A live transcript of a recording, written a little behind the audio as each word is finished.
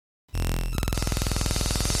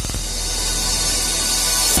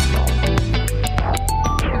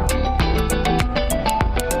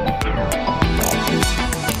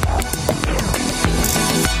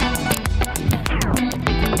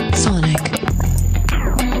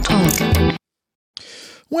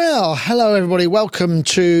Well, hello everybody. Welcome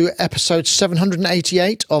to episode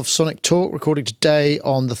 788 of Sonic Talk, recording today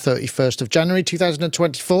on the 31st of January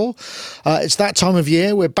 2024. It's that time of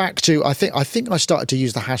year. We're back to, I think I started to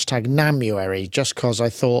use the hashtag NAMMuary just because I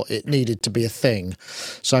thought it needed to be a thing.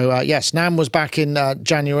 So yes, NAMM was back in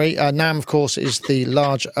January. NAMM, of course, is the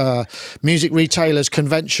large music retailers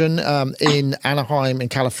convention in Anaheim in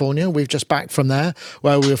California. We've just back from there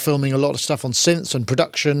where we were filming a lot of stuff on synths and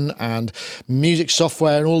production and music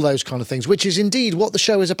software and all those kind of things, which is indeed what the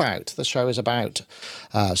show is about. The show is about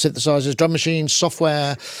synthesizers, drum machines,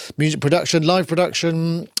 software, music production, live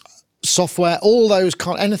production, software, all those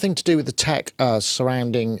anything to do with the tech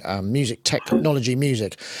surrounding music, technology,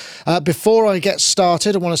 music. Before I get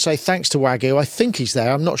started, I want to say thanks to Wagyu. I think he's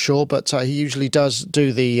there. I'm not sure, but he usually does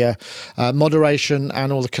do the moderation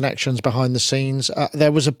and all the connections behind the scenes.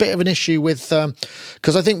 There was a bit of an issue with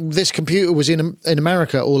because I think this computer was in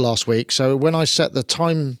America all last week. So when I set the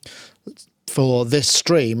time for this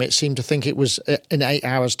stream, it seemed to think it was in 8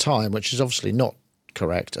 hours' time, which is obviously not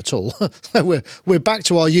correct at all. We're back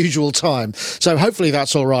to our usual time, so hopefully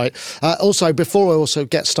that's all right. Also, before I also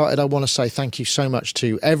get started, I want to say thank you so much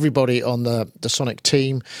to everybody on the Sonic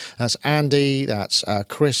team. That's Andy, that's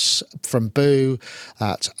Chris from Boo,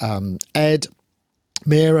 that's Ed,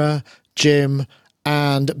 Mira, Jim,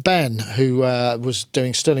 and Ben, who was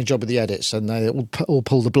doing a sterling job with the edits, and they all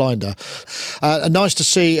pulled the blinder. Nice to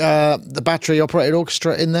see the battery operated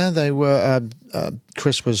orchestra in there. They were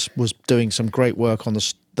Chris was doing some great work on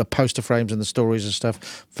the poster frames and the stories and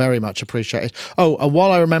stuff. Very much appreciated. Oh, and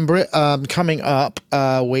while I remember it, coming up,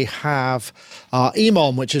 we have our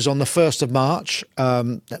EMOM, which is on the 1st of March.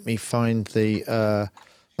 Let me find the...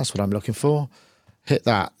 that's what I'm looking for. Hit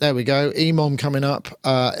that. There we go. EMOM coming up.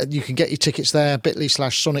 You can get your tickets there,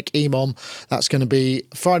 bit.ly/Sonic EMOM. That's going to be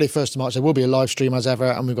Friday, 1st of March. There will be a live stream as ever,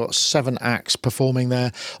 and we've got 7 acts performing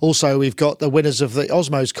there. Also, we've got the winners of the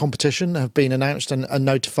Osmos competition have been announced and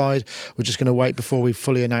notified. We're just going to wait before we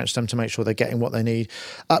fully announce them to make sure they're getting what they need.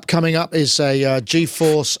 Coming up is a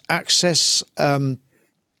GeForce Access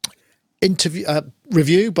interview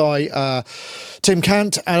review by Tim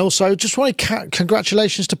Cant, and also just want to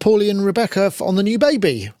congratulations to Paulie and Rebecca on the new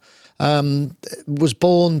baby. Was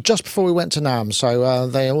born just before we went to NAMM, so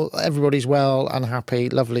everybody's well and happy.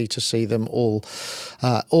 Lovely to see them all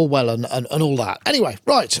well and all that. Anyway,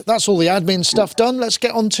 right, that's all the admin stuff done. Let's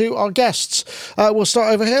get on to our guests. We'll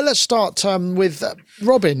start over here. Let's start with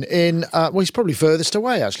Robin in, well, he's probably furthest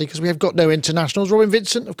away actually, because we have got no internationals. Robin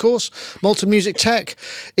Vincent, of course, Malta Music Tech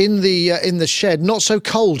in the shed, not so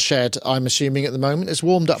cold shed, I'm assuming at the moment. It's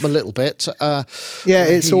warmed up a little bit. Yeah,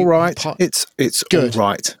 it's all right. It's good. All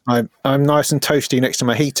right. I'm nice and toasty next to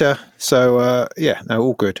my heater, so yeah, no,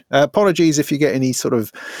 all good. Apologies if you get any sort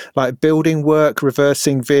of like building work,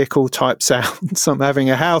 reversing vehicle type sounds. I'm not having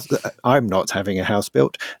a house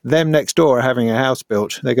built. Them next door are having a house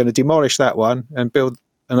built. They're going to demolish that one and build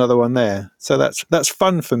another one there. So that's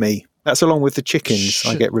fun for me. That's along with the chickens.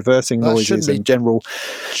 I get reversing noises and general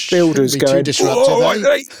builders going, all right,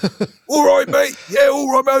 mate. All right, mate. Yeah,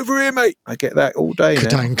 all right, over here, mate. I get that all day now.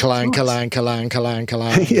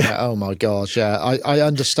 Kalang. Yeah. Oh, my gosh, yeah. I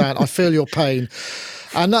understand. I feel your pain.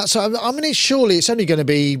 And that's, I mean, surely it's only going to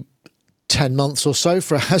be 10 months or so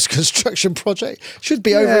for a house construction project. Should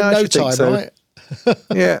be over in no time, so. Right?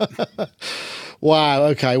 Yeah. Wow.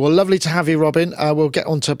 Okay. Well, lovely to have you, Robin. We'll get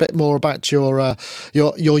on to a bit more about your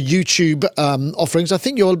YouTube offerings. I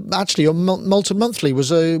think your Malta Monthly was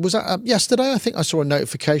that yesterday? I think I saw a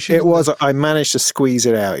notification. It was. I managed to squeeze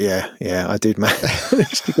it out. Yeah, I did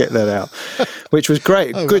manage to get that out, which was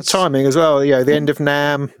great. Good timing as well. The end of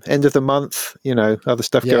NAMM, end of the month. Other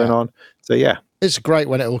stuff going on. So yeah. It's great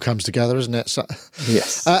when it all comes together, isn't it? So,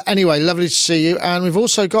 yes. Anyway, lovely to see you. And we've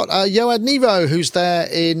also got Yoav Nevo, who's there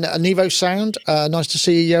in Nevo Sound. Nice to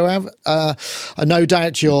see you, Yoav. No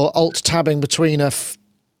doubt you're alt-tabbing between a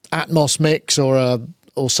Atmos mix or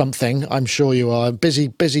something. I'm sure you are.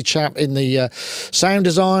 Busy chap in the sound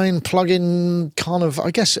design, plug-in kind of, I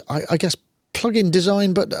guess plug-in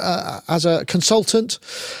design, but as a consultant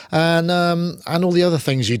and all the other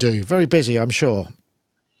things you do. Very busy, I'm sure.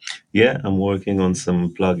 Yeah, I'm working on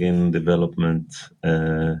some plugin development,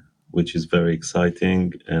 which is very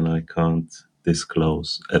exciting, and I can't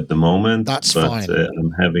disclose at the moment. That's but fine.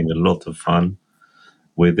 I'm having a lot of fun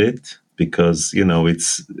with it because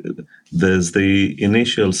there's the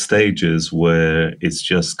initial stages where it's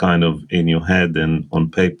just kind of in your head and on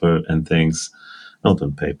paper and things, not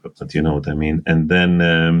on paper, but you know what I mean. And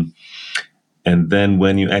then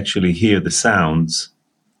when you actually hear the sounds,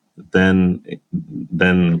 then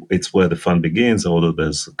it's where the fun begins, although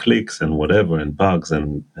there's clicks and whatever and bugs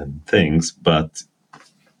and things. But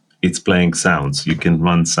it's playing sounds. You can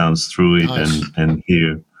run sounds through it Nice. and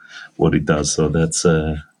hear what it does. So that's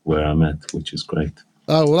where I'm at, which is great.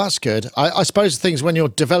 Oh, well, that's good. I suppose the things when you're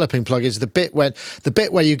developing plugins, the bit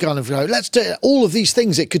where you kind of go, let's do all of these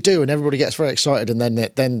things it could do, and everybody gets very excited, and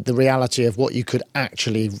then the reality of what you could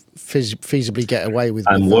actually feasibly get away with.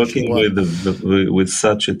 I'm working with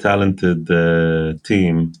such a talented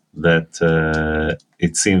team that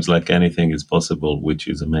it seems like anything is possible, which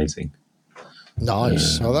is amazing.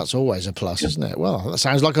 Nice. Well, that's always a plus, isn't it? Well, that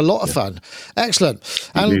sounds like a lot of fun. Excellent.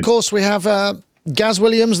 And of course, we have Gaz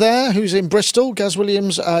Williams there, who's in Bristol. Gaz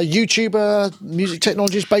Williams, YouTuber, music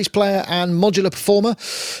technologist, bass player, and modular performer.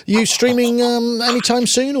 You streaming anytime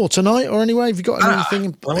soon, or tonight, or anyway? Have you got anything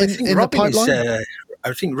in the pipeline?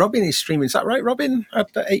 I think Robin is streaming. Is that right, Robin?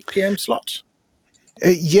 At the 8 p.m. slot?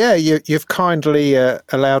 Yeah, you've kindly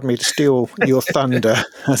allowed me to steal your thunder,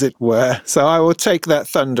 as it were. So I will take that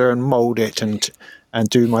thunder and mould it and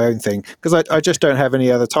do my own thing, because I just don't have any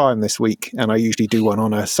other time this week, and I usually do one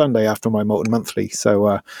on a Sunday after my Molten Monthly.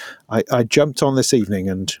 So I jumped on this evening,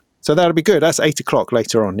 and so that'll be good. That's 8 o'clock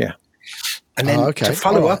later on, yeah. And then to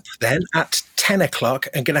follow up, then at 10 o'clock,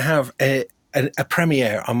 I'm going to have a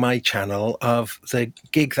premiere on my channel of the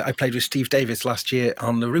gig that I played with Steve Davis last year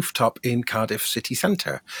on the rooftop in Cardiff City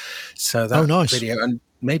Centre. So that video, and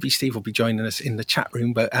maybe Steve will be joining us in the chat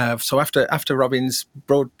room. But so after Robin's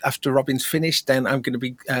finished, then I'm going to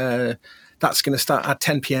be that's going to start at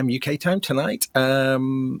 10 p.m. UK time tonight.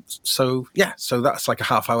 So that's like a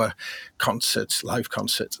half-hour live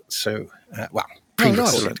concert. So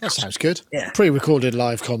nice. That sounds good. Yeah. Pre-recorded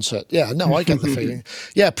live concert. Yeah, no, I get the feeling.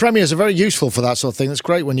 Yeah, premieres are very useful for that sort of thing. It's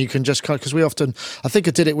great when you can just, because we often, I think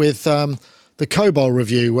I did it with the Cobol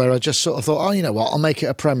review, where I just sort of thought, oh, you know what, I'll make it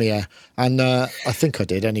a premiere. And I think I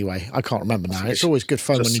did anyway. I can't remember now. It's always good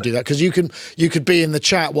fun when you do that, because you could be in the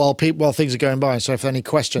chat while things are going by. So if any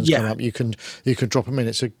questions come up, you can drop them in.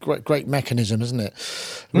 It's a great mechanism, isn't it?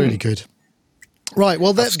 Really good. Right,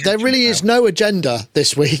 well, there really is no agenda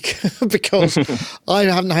this week because I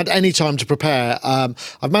haven't had any time to prepare.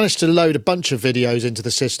 I've managed to load a bunch of videos into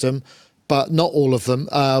the system, but not all of them.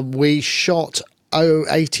 We shot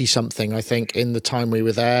 80-something, I think, in the time we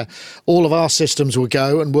were there. All of our systems will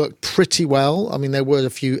go and worked pretty well. I mean, there were a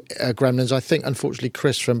few gremlins. I think, unfortunately,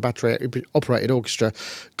 Chris from Battery Operated Orchestra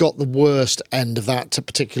got the worst end of that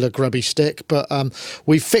particular grubby stick. But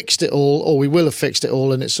we fixed it all, or we will have fixed it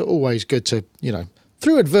all, and it's always good to,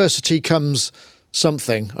 through adversity comes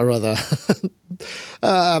something or other.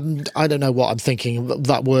 I don't know what I'm thinking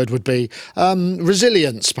that word would be.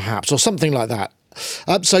 Resilience, perhaps, or something like that.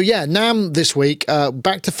 So NAMM this week,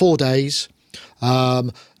 back to 4 days.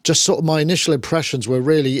 Just sort of my initial impressions were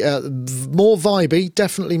really more vibey,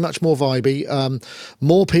 definitely much more vibey,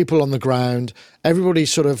 more people on the ground. Everybody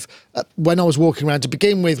sort of, when I was walking around to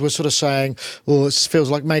begin with, was sort of saying, well, it feels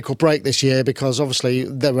like make or break this year, because obviously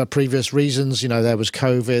there were previous reasons. There was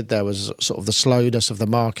COVID, there was sort of the slowness of the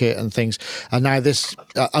market and things. And now this,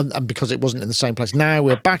 and because it wasn't in the same place, now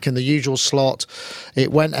we're back in the usual slot.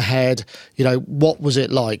 It went ahead. What was it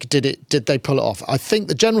like? Did they pull it off? I think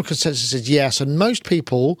the general consensus is yes. And most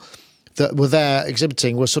people that were there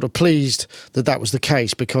exhibiting were sort of pleased that was the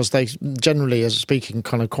case, because they generally, as speaking,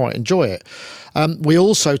 kind of quite enjoy it. We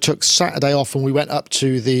also took Saturday off and we went up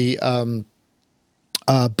to the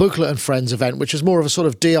Booklet and Friends event, which was more of a sort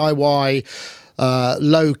of DIY,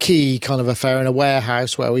 low-key kind of affair in a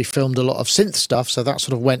warehouse where we filmed a lot of synth stuff. So that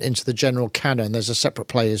sort of went into the general canon. There's a separate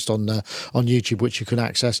playlist on YouTube which you can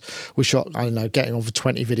access. We shot, getting on for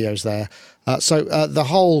 20 videos there. So the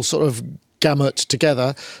whole sort of gamut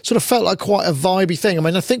together sort of felt like quite a vibey thing. I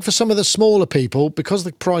mean, I think for some of the smaller people, because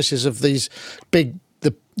the prices of these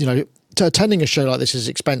attending a show like this is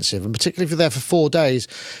expensive, and particularly if you're there for 4 days,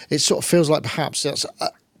 it sort of feels like perhaps that's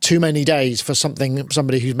too many days for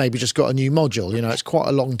somebody who's maybe just got a new module. It's quite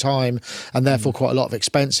a long time, and therefore quite a lot of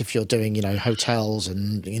expense if you're doing, hotels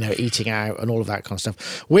and, eating out and all of that kind of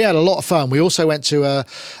stuff. We had a lot of fun. We also went to a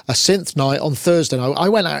synth night on Thursday. I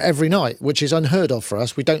went out every night, which is unheard of for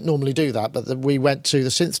us. We don't normally do that, but we went to the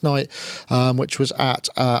synth night, which was at,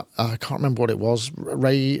 I can't remember what it was,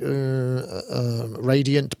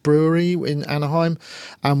 Radiant Brewery in Anaheim,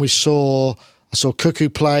 and I saw Cuckoo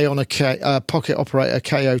play on a Pocket Operator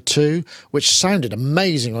KO2, which sounded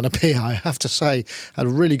amazing on a PI, I have to say. Had a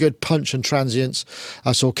really good punch and transients.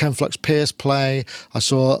 I saw Ken Flux Pierce play. I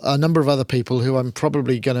saw a number of other people who I'm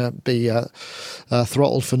probably going to be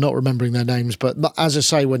throttled for not remembering their names. But as I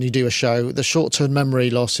say, when you do a show, the short-term memory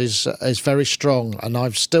loss is very strong, and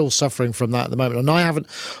I'm still suffering from that at the moment. And I haven't,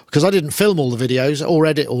 because I didn't film all the videos or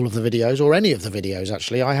edit all of the videos or any of the videos,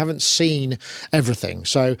 actually. I haven't seen everything.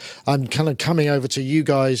 So I'm kind of coming coming over to you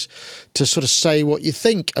guys to sort of say what you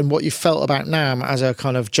think and what you felt about NAMM as a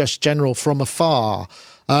kind of just general from afar.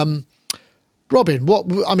 Robin,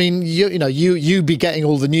 you be getting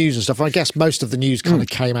all the news and stuff. I guess most of the news kind of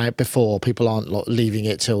came out before. People aren't leaving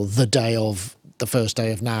it till the day of the first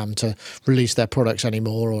day of NAMM to release their products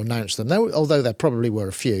anymore or announce them, although there probably were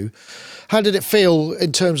a few. How did it feel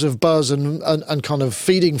in terms of buzz and kind of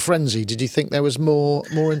feeding frenzy? Did you think there was more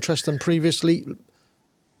interest than previously?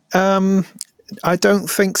 I don't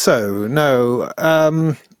think so, no.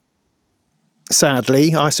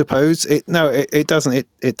 Sadly, I suppose it doesn't.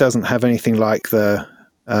 It doesn't have anything like the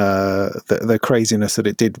craziness that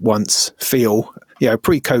it did once feel.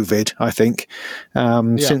 Pre-COVID, I think.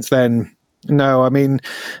 Since then, no. I mean,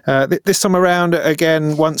 this time around,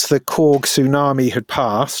 again, once the Korg tsunami had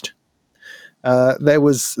passed, there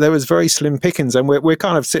was very slim pickings, and we're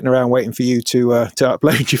kind of sitting around waiting for you to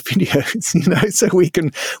upload your videos, so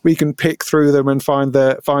we can pick through them and find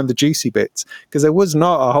the juicy bits, because there was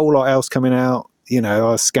not a whole lot else coming out. I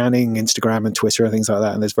was scanning Instagram and Twitter and things like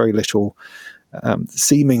that, and there's very little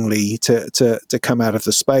seemingly to come out of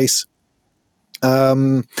the space.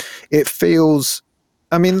 It feels.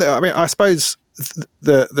 I mean, I suppose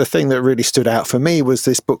the thing that really stood out for me was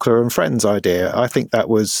this Buchler and Friends idea. I think that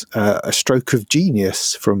was a stroke of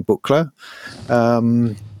genius from Buchler.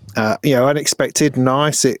 Unexpected,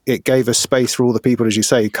 nice. It gave a space for all the people, as you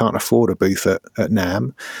say, who can't afford a booth at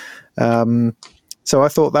NAMM. So I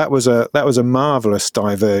thought that was a marvelous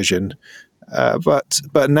diversion. But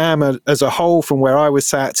NAMM as a whole, from where I was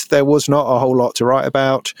sat, there was not a whole lot to write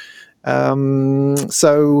about.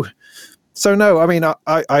 So no, I mean,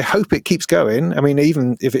 I hope it keeps going. I mean,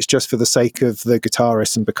 even if it's just for the sake of the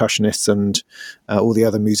guitarists and percussionists and all the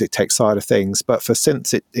other music tech side of things. But for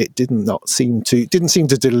synths, it didn't seem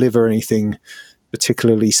to deliver anything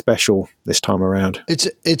particularly special this time around.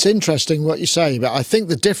 It's interesting what you say, but I think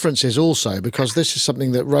the difference is also because this is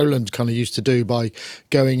something that Roland kind of used to do by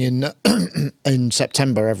going in in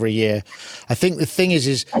September every year. I think the thing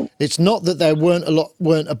is it's not that there weren't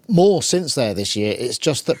more synths there this year. It's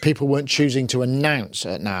just that people weren't choosing to announce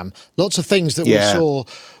at NAMM. Lots of things that we saw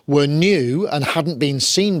were new and hadn't been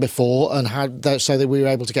seen before, and so that we were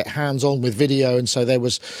able to get hands on with video, and so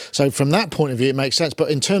from that point of view it makes sense.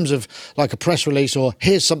 But in terms of like a press release or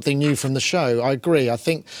here's something new from the show, I agree. I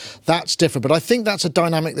think that's different, but I think that's a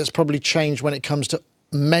dynamic that's probably changed when it comes to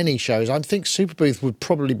many shows. I think Superbooth would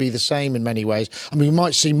probably be the same in many ways. I mean, we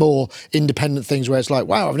might see more independent things where it's like,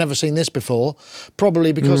 wow, I've never seen this before,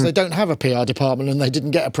 probably because they don't have a PR department and they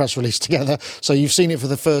didn't get a press release together, so you've seen it for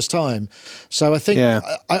the first time. So I think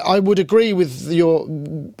I would agree with your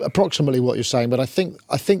approximately what you're saying, but I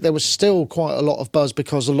think there was still quite a lot of buzz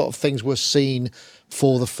because a lot of things were seen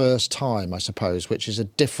for the first time, I suppose, which is a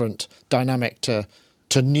different dynamic to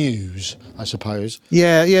news, I suppose.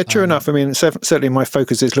 Yeah, true enough. I mean, certainly my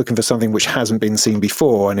focus is looking for something which hasn't been seen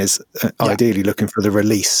before and is ideally looking for the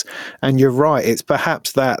release. And you're right, it's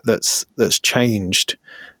perhaps that's changed.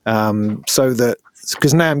 So that,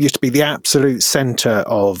 because NAMM used to be the absolute centre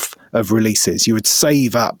of releases. You would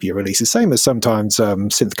save up your releases, same as sometimes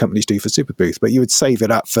synth companies do for Superbooth, but you would save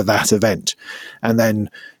it up for that event. And then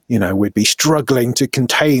we'd be struggling to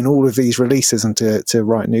contain all of these releases and to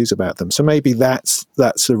write news about them. So maybe that's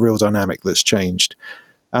the real dynamic that's changed.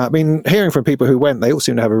 I mean, hearing from people who went, they all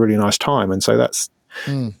seem to have a really nice time. And so that's,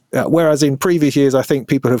 whereas in previous years, I think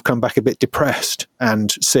people have come back a bit depressed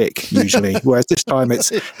and sick usually, whereas this time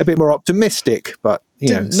it's a bit more optimistic, but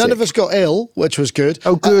none of us got ill, which was good.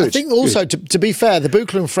 Oh, good. I think also, to be fair, the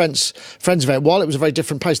Buchler and Friends event, while it was a very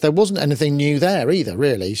different place, there wasn't anything new there either,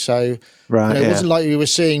 really. So it wasn't like we were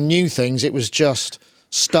seeing new things. It was just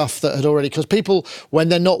stuff that had already, because people, when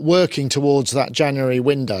they're not working towards that January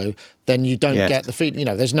window, then you don't get the feed.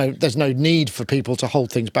 There's no need for people to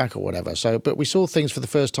hold things back or whatever. So, but we saw things for the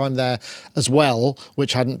first time there as well,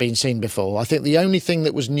 which hadn't been seen before. I think the only thing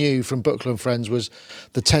that was new from Buchler and Friends was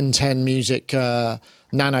the 1010 Music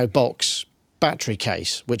Nano Box battery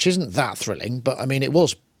case, which isn't that thrilling, but I mean, it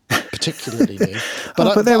was particularly new.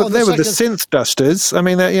 But there were the synth dusters. I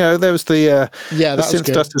mean, there was the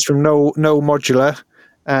synth dusters from Null Modular.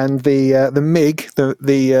 And the MiG,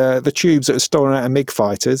 the tubes that were stolen out of MiG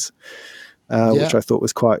fighters, which I thought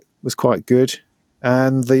was quite good,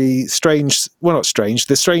 and the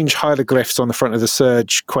strange hieroglyphs on the front of the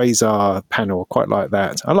Surge Quasar panel, quite like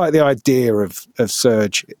that. I like the idea of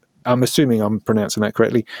Surge. I'm assuming I'm pronouncing that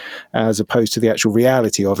correctly, as opposed to the actual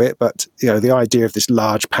reality of it. But the idea of this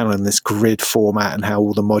large panel and this grid format, and how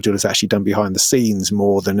all the modular is actually done behind the scenes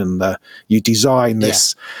more than in you design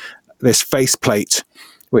this faceplate.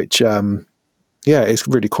 Which, is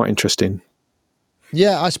really quite interesting.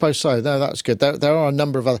 Yeah, I suppose so. No, that's good. There are a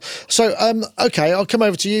number of other. So, okay, I'll come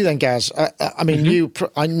over to you then, Gaz. I mean,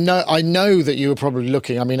 I know that you were probably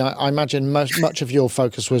looking. I mean, I imagine much of your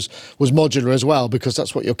focus was modular as well, because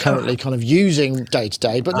that's what you're currently kind of using day to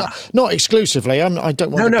day, but not exclusively. I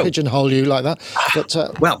don't want to pigeonhole you like that. But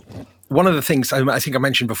well. One of the things I think I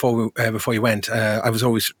mentioned before you went, I was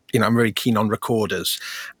always, I'm very keen on recorders,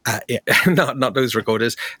 not those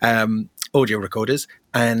recorders, audio recorders,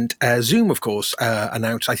 and Zoom, of course,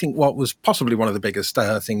 announced, I think, what was possibly one of the biggest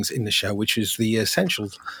things in the show, which is the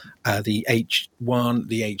Essentials, the H1,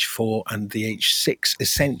 the H4, and the H6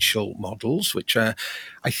 Essential models, which I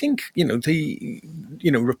think, replacing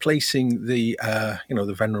the,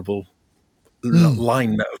 the venerable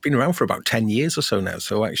line that have been around for about 10 years or so now.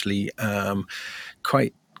 So actually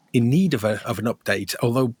quite in need of an update,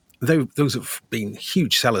 although those have been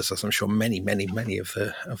huge sellers, as I'm sure many of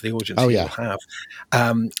the audience will have.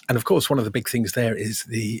 And of course, one of the big things there is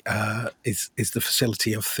the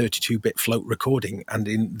facility of 32-bit float recording, and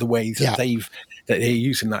in the way that they're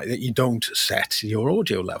using that you don't set your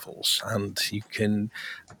audio levels, and you can,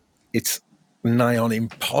 it's nigh on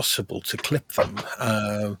impossible to clip them.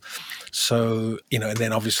 So, and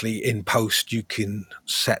then obviously in post you can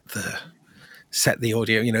set the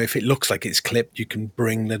audio, if it looks like it's clipped, you can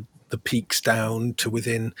bring the peaks down to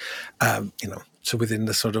within, within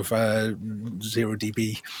the sort of 0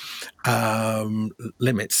 dB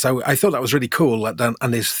limits. So I thought that was really cool.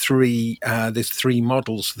 And there's three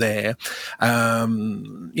models there,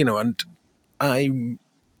 and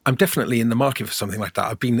I'm definitely in the market for something like that.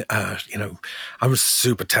 I've been, I was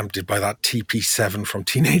super tempted by that TP7 from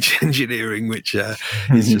Teenage Engineering, which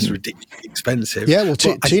is just ridiculously expensive. Yeah, well,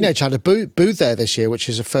 Teenage had a booth there this year, which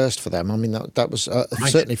is a first for them. I mean, that was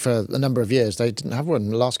certainly for a number of years. They didn't have one in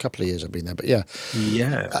the last couple of years I've been there, but yeah.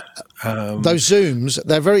 Yeah. Those Zooms,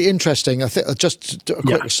 they're very interesting. I think, just a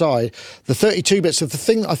quick aside, the 32 bits of the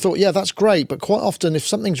thing, I thought, that's great, but quite often if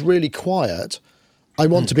something's really quiet, I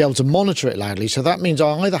want to be able to monitor it loudly. So that means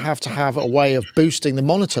I either have to have a way of boosting the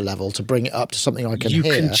monitor level to bring it up to something I can hear.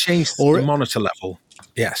 You can change the monitor level,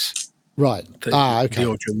 yes. Right. The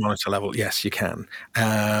audio monitor level, yes, you can.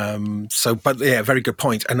 Very good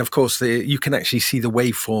point. And of course, you can actually see the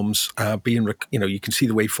waveforms being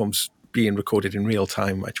recorded in real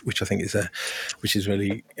time, which I think is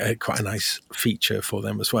really quite a nice feature for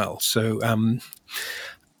them as well. So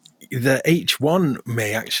the H1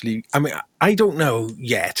 may actually, I don't know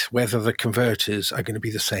yet whether the converters are going to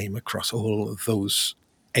be the same across all of those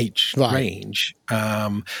range.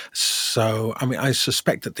 So, I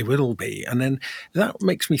suspect that they will be. And then that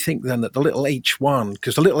makes me think then that the little H1,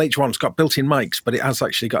 because the little H1's got built-in mics, but it has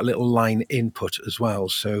actually got a little line input as well.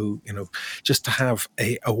 So, just to have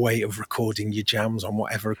a way of recording your jams on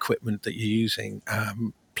whatever equipment that you're using,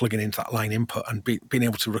 plugging into that line input and being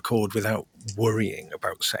able to record without worrying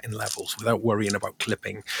about setting levels, without worrying about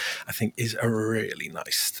clipping, I think is a really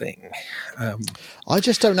nice thing. I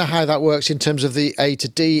just don't know how that works in terms of the A to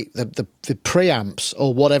D, the preamps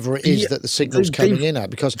or whatever it is that the signal's coming in at,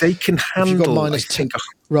 because they can handle, I think,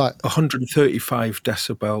 135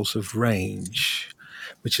 decibels of range,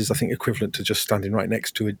 which is, I think, equivalent to just standing right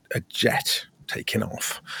next to a jet taking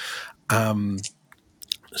off.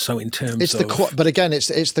 So in terms but again, it's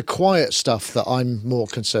the quiet stuff that I'm more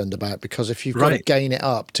concerned about, because if you've got to gain it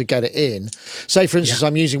up to get it in, say for instance,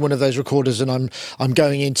 I'm using one of those recorders and I'm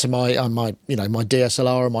going into my my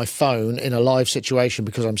DSLR or my phone in a live situation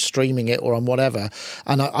because I'm streaming it or I'm whatever,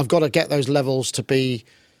 and I've got to get those levels to be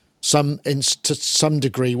to some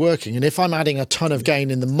degree working. And if I'm adding a ton of gain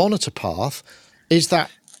in the monitor path, is that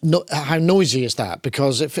how noisy is that?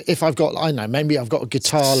 Because if I've got, maybe I've got a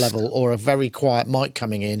guitar level or a very quiet mic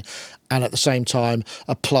coming in, and at the same time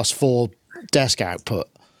a +4 desk output,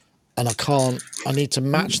 and I need to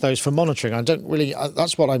match those for monitoring. I don't really.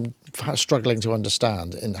 That's what I'm struggling to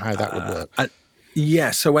understand in how that would work.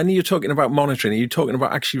 So when you're talking about monitoring, are you talking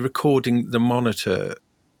about actually recording the monitor?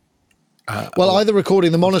 Either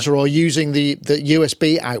recording the monitor or using the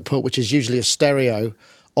USB output, which is usually a stereo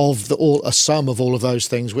of a sum of all of those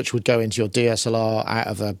things, which would go into your DSLR out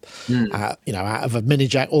of a mini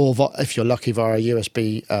jack, or if you're lucky via a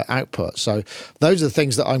USB output. So those are the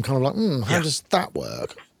things that I'm kind of like, how does that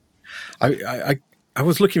work? I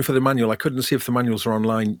was looking for the manual. I couldn't see if the manuals are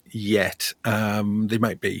online yet. They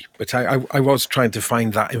might be, but I was trying to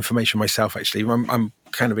find that information myself. Actually, I'm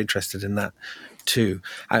kind of interested in that too.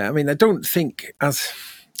 I don't think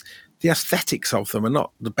the aesthetics of them are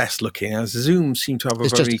not the best looking, as Zoom seem to have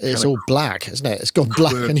it's all black, isn't it? It's gone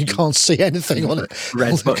black and you can't see anything on it.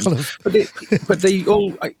 Red button. But they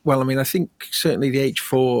all, I think certainly the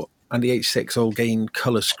H4 and the H6 all gain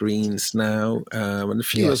color screens now, and a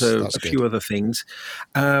few other things.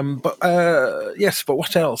 But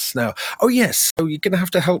what else now? Oh yes, so you're going to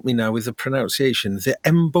have to help me now with the pronunciation. The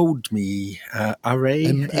Embodme array.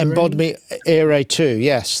 Embodme Array 2.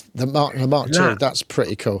 Yes, the Mark II. That's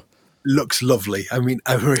pretty cool. Looks lovely. I mean,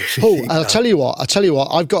 I really. Oh, I'll tell you what.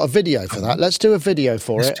 I've got a video for that. Let's do a video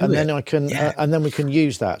for it, and then I can, and then we can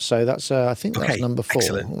use that. So that's, I think that's number 4.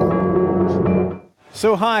 Excellent.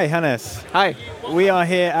 So hi, Hannes. Hi. We are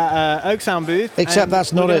here at Oak Sound booth. Except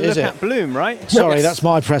that's not it, is it? At Bloom, right? Sorry, that's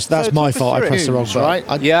my press. That's my fault. I pressed the wrong button.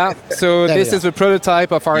 Right? Yeah. So this is the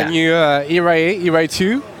prototype of our new Array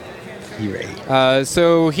 2.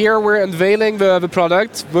 So here we're unveiling the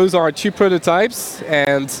product. Those are 2 prototypes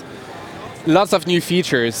and lots of new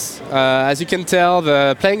features. As you can tell,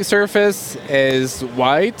 the playing surface is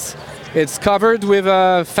white. It's covered with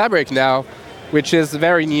fabric now, which is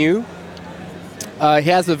very new. It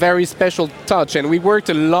has a very special touch, and we worked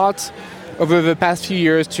a lot over the past few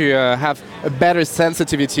years to have a better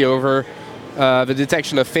sensitivity over the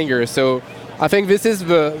detection of fingers. So I think this is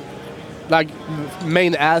the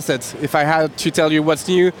main asset. If I had to tell you what's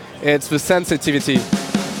new, it's the sensitivity.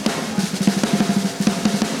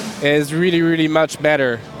 It's really, really much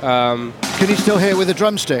better. Can you still hear with a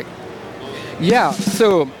drumstick? Yeah.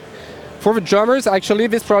 So for the drummers, actually,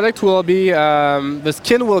 this product will be the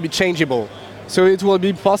skin will be changeable. So it will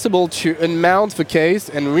be possible to unmount the case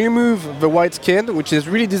and remove the white skin, which is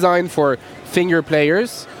really designed for finger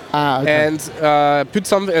players, and put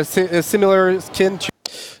a similar skin to.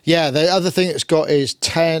 Yeah, the other thing it's got is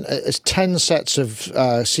 10 sets of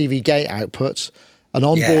CV gate outputs, an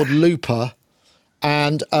onboard looper,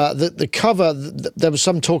 and the cover. There was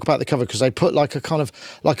some talk about the cover because they put like a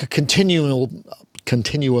continuum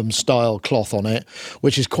style cloth on it,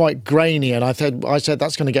 which is quite grainy, and I said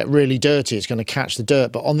that's going to get really dirty. It's going to catch the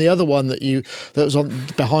dirt. But on the other one that was on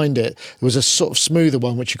behind it, there was a sort of smoother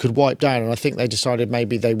one which you could wipe down, and I think they decided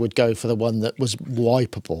maybe they would go for the one that was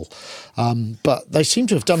wipeable. But they seem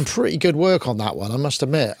to have done pretty good work on that one, I must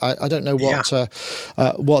admit. I don't know what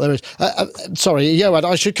there is. Sorry, Yoad,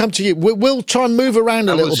 I should come to you. We'll try and move around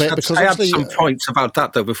a little bit because I had some points about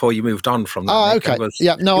that though before you moved on from that. Oh, okay. I was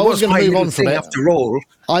going to move on from it. After all,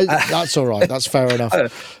 that's all right. That's fair enough.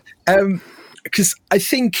 Because I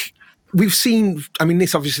think we've seen. I mean,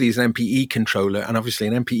 this obviously is an MPE controller, and obviously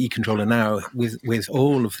an MPE controller now with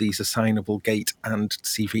all of these assignable gate and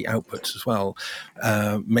CV outputs as well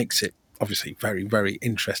makes it obviously very, very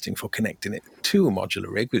interesting for connecting it to a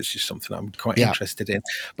modular rig, which is something I'm quite interested in.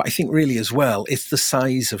 But I think really as well, it's the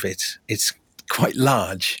size of it. It's quite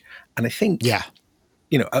large, and I think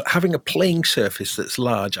having a playing surface that's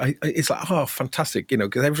large, it's like, oh, fantastic,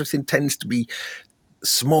 because everything tends to be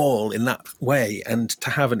small in that way, and to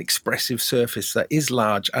have an expressive surface that is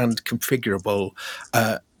large and configurable,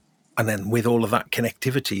 and then with all of that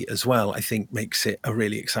connectivity as well, I think makes it a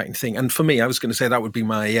really exciting thing. And for me, I was going to say that would be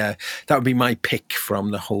my pick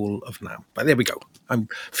from the whole of NAMM. But there we go. I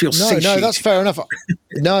feel satiated. No, that's fair enough.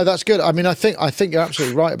 No, that's good. I mean, I think you're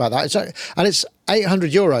absolutely right about that. It's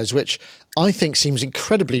 €800, which I think seems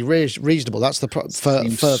incredibly reasonable. That's for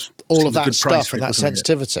all of that stuff and that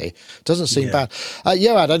sensitivity. Doesn't seem bad.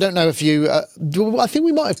 Yoad, I don't know if you. I think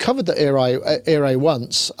we might have covered the Array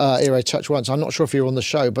Touch once. I'm not sure if you were on the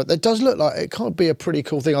show, but it does look like it can't be a pretty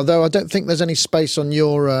cool thing. Although I don't think there's any space on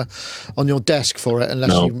your desk for it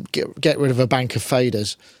unless you get rid of a bank of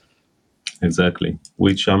faders. Exactly,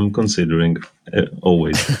 which I'm considering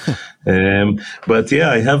always. But yeah,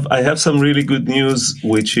 I have some really good news,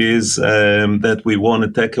 which is that we won a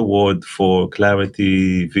tech award for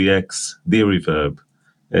Clarity VX D-Reverb.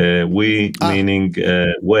 Meaning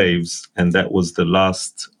Waves, and that was the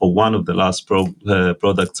last or one of the last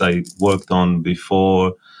products I worked on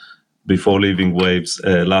before leaving Waves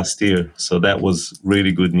last year. So that was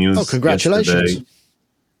really good news. Oh, congratulations! Yesterday.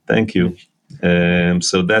 Thank you.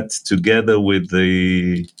 So that together with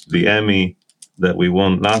the Emmy that we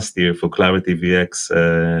won last year for Clarity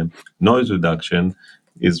VX noise reduction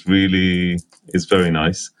is very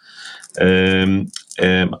nice. I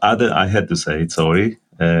had to say it, sorry.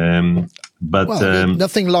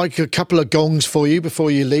 Nothing like a couple of gongs for you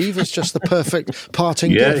before you leave. It's just the perfect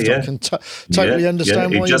parting gift. I can totally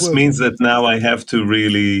understand why it just means that now I have to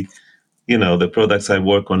really, the products I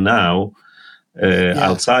work on now,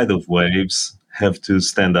 outside of Waves, have to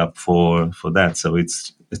stand up for that. So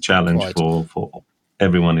it's a challenge for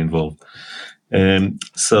everyone involved. The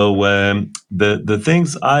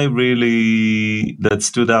things that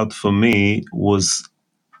stood out for me was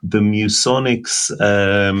the Musonics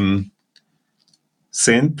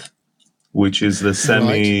synth, which is the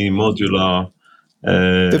semi-modular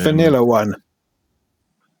The vanilla one.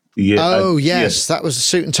 Yeah. Oh yes, that was the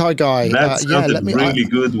suit and tie guy. That sounded really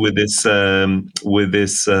good with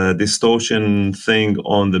this distortion thing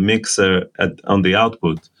on the mixer on the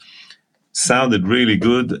output. Sounded really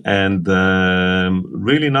good, and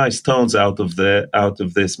really nice tones out of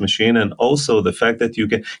this machine. And also the fact that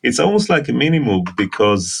it's almost like a mini Moog,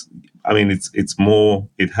 because I mean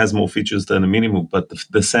it has more features than a mini Moog, but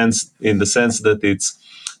the sense that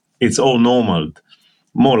it's all normal,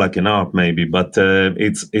 more like an ARP maybe, but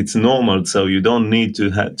it's normal, so you don't need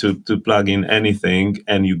to plug in anything,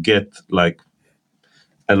 and you get like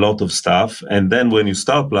a lot of stuff. And then when you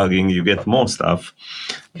start plugging, you get more stuff.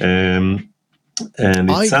 And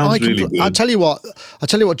it sounds really good. I tell you what.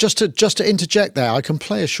 Just to interject there, I can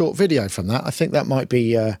play a short video from that. I think that might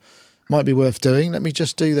be worth doing. Let me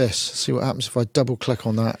just do this. See what happens if I double click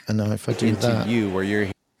on that, and if I do that. Where you're.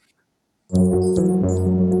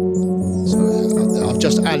 So I've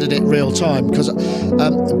just added it real time because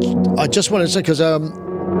I just wanted to say, because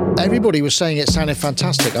everybody was saying it sounded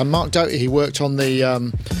fantastic. And Mark Doty, who worked on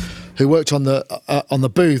the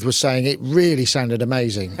booth, was saying it really sounded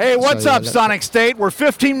amazing. Hey, what's up, Sonic State? We're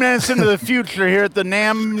 15 minutes into the future here at the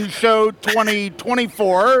NAMM Show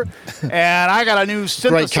 2024, and I got a new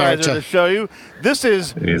synthesizer to show you. This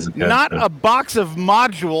is not a box of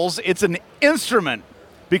modules, it's an instrument,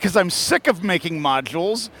 because I'm sick of making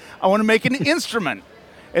modules. I want to make an instrument,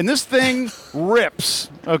 and this thing rips,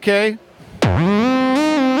 okay?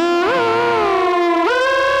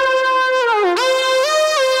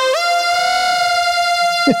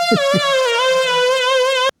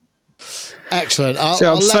 Excellent.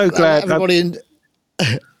 I'm so glad everybody.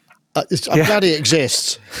 I'm glad it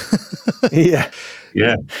exists. Yeah.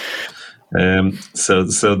 So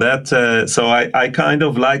I kind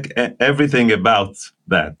of like everything about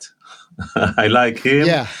that. I like him,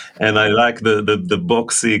 and I like the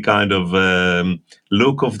boxy kind of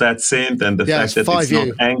look of that synth, and the fact that it's not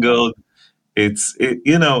angled. It's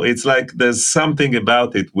like there's something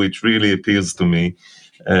about it which really appeals to me.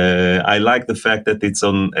 I like the fact that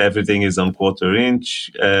everything is on 1/4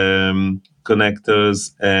 inch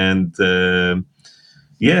connectors, and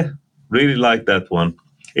really like that one.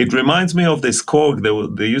 It reminds me of this Korg.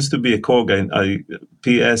 There used to be a Korg,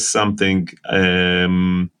 PS something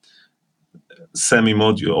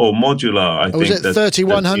semi-modular or modular. I think was it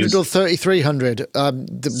 3100 or 3300?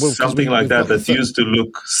 Something like that used to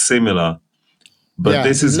look similar. But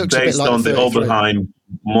this is based on the Oberheim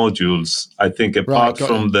modules, I think, apart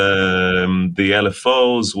from the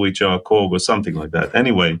LFOs, which are Korg or something like that.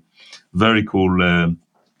 Anyway, very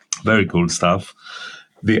cool stuff.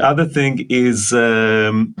 The other thing is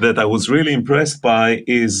that I was really impressed by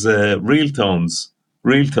is Realtone.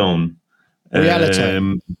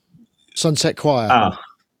 Sunset Choir.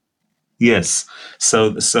 Yes.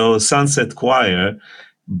 So Sunset Choir.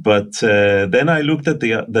 But then I looked at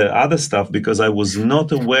the other stuff, because I was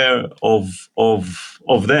not aware of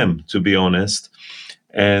them, to be honest,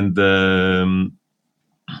 and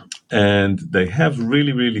they have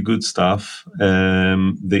really, really good stuff.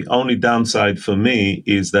 The only downside for me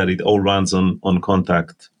is that it all runs on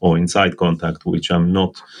Contact or Inside Contact, which I'm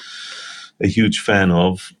not a huge fan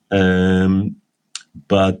of.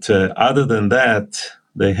 But other than that,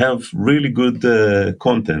 they have really good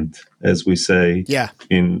content, as we say,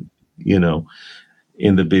 in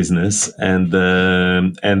the business, and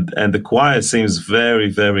the choir seems very,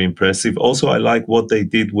 very impressive. Also, I like what they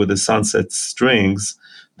did with the Sunset strings.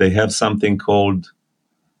 They have something called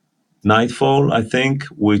Nightfall, I think,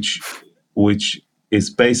 which is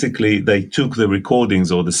basically they took the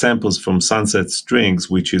recordings or the samples from Sunset strings,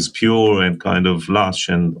 which is pure and kind of lush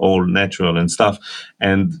and all natural and stuff,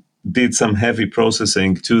 and did some heavy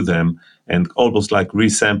processing to them and almost like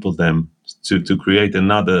resampled them to create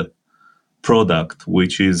another product,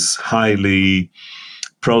 which is highly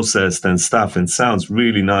processed and stuff, and sounds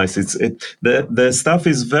really nice. The stuff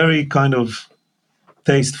is very kind of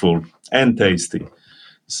tasteful and tasty.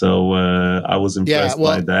 So I was impressed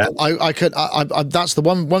by that. That's the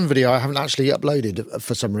one video I haven't actually uploaded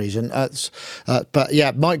for some reason. But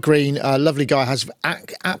yeah, Mike Green, lovely guy, has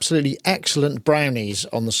absolutely excellent brownies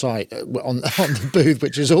on the site on the booth,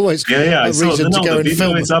 which is always a reason to go and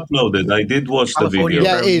film. The video is uploaded. I did watch the video.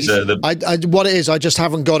 Yeah, it is. What it is, I just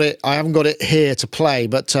haven't got it. I haven't got it here to play.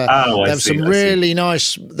 But there was some really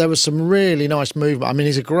nice movement. I mean,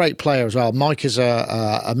 he's a great player as well. Mike is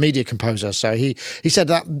a media composer, so he said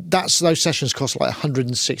that. Those sessions cost like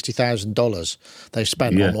 $160,000 they've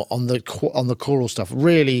spent on the choral stuff.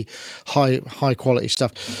 Really high quality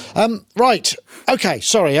stuff. Right. Okay.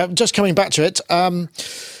 Sorry. I'm just coming back to it.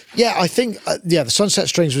 Yeah, I think, the Sunset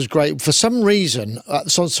Strings was great. For some reason,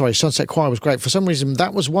 Sunset Choir was great. For some reason,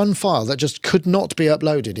 that was one file that just could not be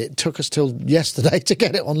uploaded. It took us till yesterday to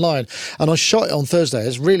get it online. And I shot it on Thursday.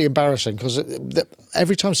 It's really embarrassing because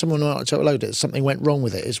every time someone wanted to upload it, something went wrong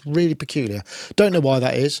with it. It's really peculiar. Don't know why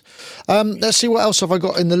that is. Let's see what else have I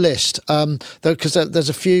got in the list. Because there's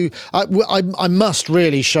a few. I must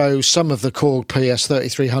really show some of the Korg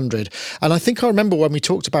PS3300. And I think I remember when we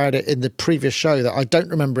talked about it in the previous show that I don't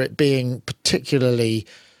remember it being particularly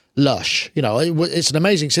lush. You know, it's an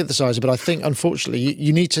amazing synthesizer, but I think unfortunately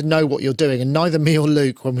you need to know what you're doing, and neither me or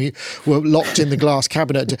Luke, when we were locked in the glass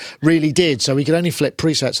cabinet, really did. So we could only flip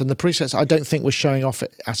presets, and the presets I don't think were showing off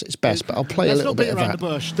it at its best. But I'll play a little bit of that. Let's not beat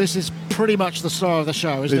around the bush. This is pretty much the star of the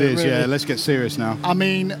show, isn't it? It is, really? yeah. Let's get serious now. I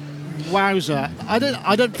mean, wowzer. I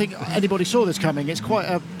don't think anybody saw this coming. It's quite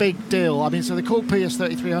a big deal. I mean, so the Korg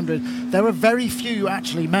PS3300, there are very few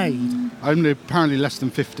actually made. Only apparently less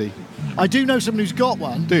than 50. I do know someone who's got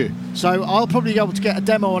one. Do you? So I'll probably be able to get a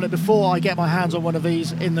demo on it before I get my hands on one of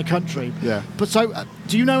these in the country. Yeah. But so,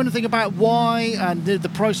 do you know anything about why and the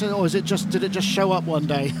process, or did it just show up one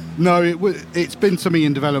day? No, it's been something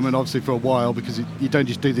in development obviously for a while, because you don't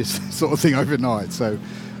just do this sort of thing overnight. So,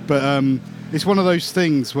 but it's one of those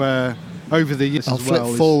things where over the years I'll flip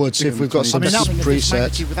forward, see if we've got some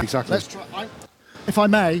presets. Exactly. Let's try, if I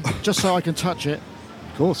may, just so I can touch it.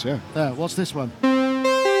 Of course, yeah. There, what's this one?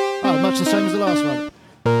 Oh, much the same as the last one.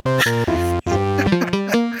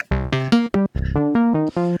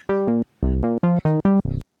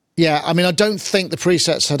 Yeah, I mean, I don't think the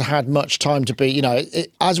presets had much time to be, you know,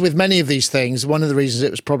 as with many of these things, one of the reasons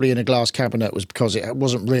it was probably in a glass cabinet was because it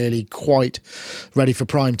wasn't really quite ready for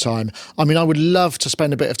prime time. I mean, I would love to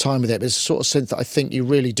spend a bit of time with it, but it's a sort of synth that I think you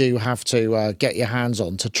really do have to get your hands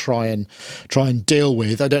on to try and deal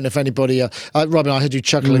with. I don't know if anybody, Robin, I heard you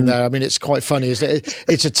chuckling there. I mean, it's quite funny, isn't it?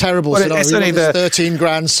 It's a terrible scenario. It's only the 13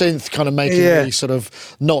 grand synth kind of making these sort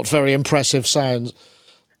of not very impressive sounds.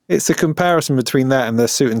 It's a comparison between that and the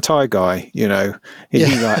suit and tie guy, you know.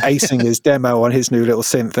 He's like acing his demo on his new little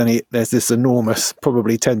synth, and there's this enormous,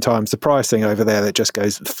 probably 10 times the pricing over there that just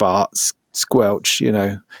goes farts, squelch, you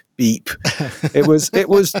know, beep. It was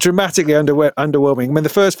dramatically underwhelming. I mean, the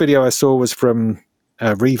first video I saw was from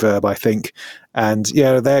Reverb, I think, and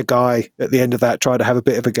their guy at the end of that tried to have a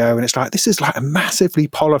bit of a go, and it's like, this is like a massively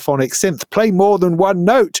polyphonic synth. Play more than one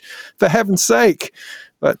note, for heaven's sake.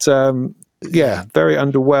 But very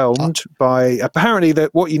underwhelmed by, apparently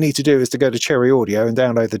that what you need to do is to go to Cherry Audio and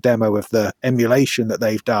download the demo of the emulation that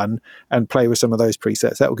they've done and play with some of those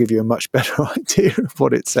presets. That will give you a much better idea of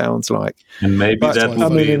what it sounds like. And maybe that will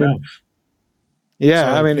be enough. Yeah,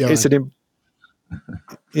 so, I mean, it's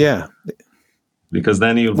because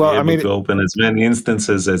then you'll be able to open as many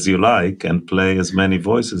instances as you like and play as many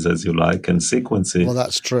voices as you like and sequence it. Well,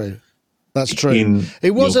 that's true. That's true.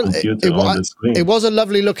 It was a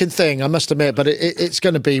lovely looking thing, I must admit, but it's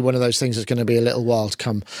going to be one of those things that's going to be a little while to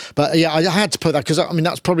come. But yeah, I had to put that because I mean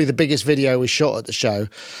that's probably the biggest video we shot at the show.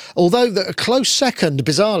 Although a close second,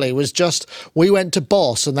 bizarrely, was just we went to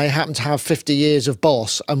Boss and they happened to have 50 years of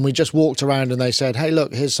Boss, and we just walked around and they said, "Hey,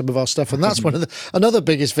 look, here's some of our stuff," and that's one of another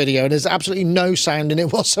biggest video, and there's absolutely no sound in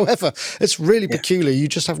it whatsoever. It's really peculiar. You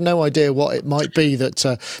just have no idea what it might be that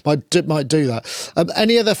might do that.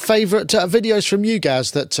 Any other favourite videos from you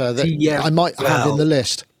guys that I might have in the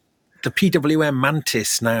list? The PWM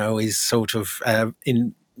Mantis now is sort of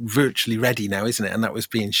in virtually ready now, isn't it? And that was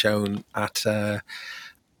being shown at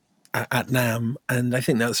NAMM, and I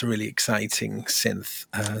think that's a really exciting synth,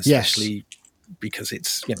 especially because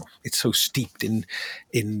it's so steeped in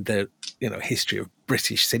the history of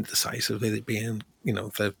British synthesizers, with it being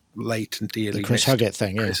the late and dearly Chris Huggett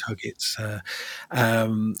thing, Chris Huggett's,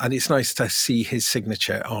 and it's nice to see his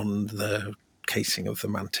signature on the casing of the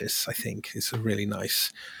Mantis. I think it's a really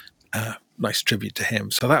nice tribute to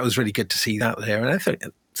him. So that was really good to see that there, and I think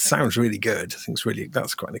it sounds really good. I think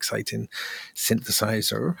that's quite an exciting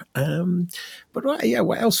synthesizer. But what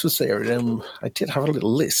else was there? I did have a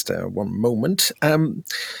little list. One moment.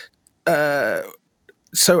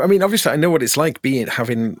 So I mean, obviously, I know what it's like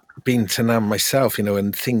having been to NAMM myself,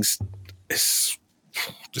 and things.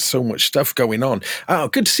 There's so much stuff going on. Oh,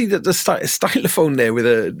 good to see that the stylophone there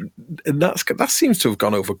and that seems to have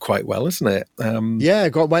gone over quite well, isn't it?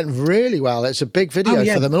 It went really well. It's a big video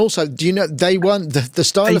for them. And also, do you know, they won the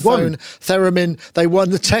stylophone theremin, they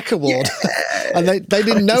won the Tech Award. Yeah. And they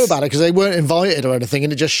didn't know about it because they weren't invited or anything,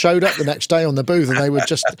 and it just showed up the next day on the booth and they were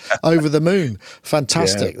just over the moon.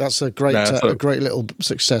 Fantastic. Yeah. That's a great little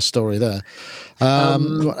success story there.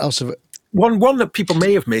 What else have it? One that people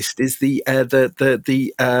may have missed is the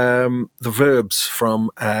verbs from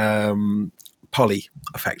poly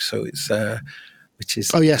effect. So it's which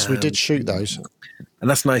is oh yes, we did shoot those, and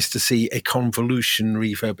that's nice to see a convolution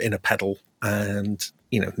reverb in a pedal, and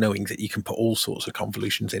knowing that you can put all sorts of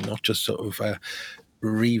convolutions in, not just sort of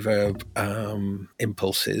reverb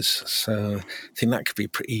impulses. So I think that could be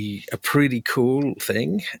a pretty cool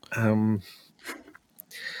thing.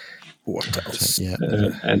 What else? Yeah.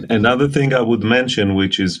 And another thing I would mention,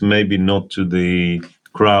 which is maybe not to the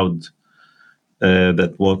crowd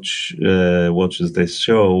that watches this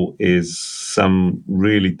show, is some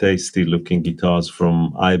really tasty looking guitars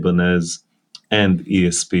from Ibanez and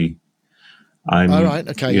ESP. All right.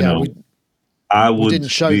 Okay. I would didn't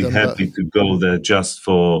show be them, happy to go there just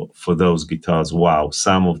for those guitars. Wow,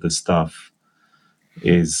 some of the stuff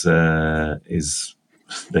is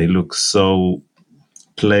they look so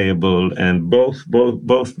playable, and both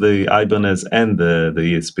the Ibanez and the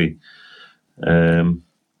ESP,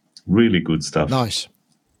 really good stuff. Nice.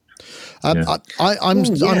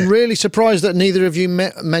 I'm really surprised that neither of you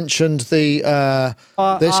mentioned the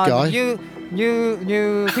this guy.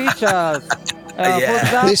 New features. For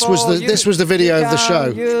example, this was the video of the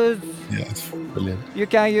show. It's brilliant. You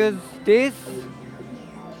can use this,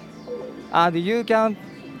 and you can.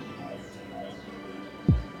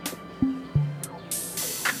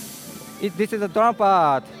 This is a drum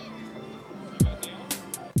pad.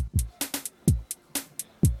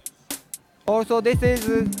 Also, this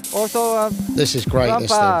is also a this is great. Drum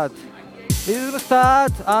pad. This is the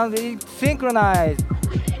start, and it's synchronized.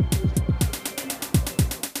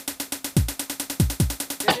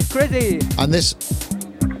 It's crazy. And this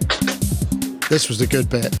was the good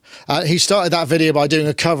bit. He started that video by doing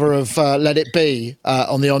a cover of "Let It Be"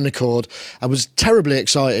 on the Omnichord. I was terribly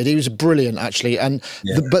excited. He was brilliant, actually. And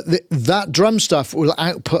that drum stuff will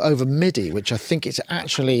output over MIDI, which I think is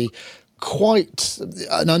actually quite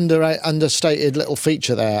an understated little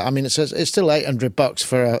feature there. I mean, it's still $800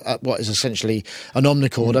 for what is essentially an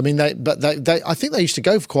Omnichord. I mean, I think they used to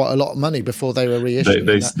go for quite a lot of money before they were reissued.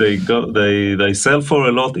 They sell for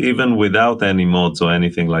a lot even without any mods or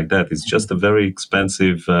anything like that. It's just a very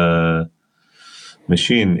expensive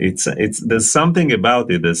machine. There's something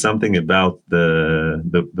about it. There's something about the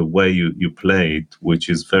way you play it, which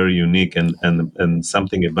is very unique, and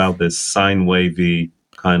something about the sine wavy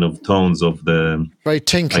kind of tones of the very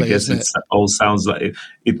tinkly. I guess isn't it all sounds like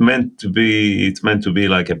it's meant to be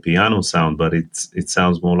like a piano sound, but it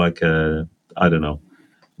sounds more like a, I don't know,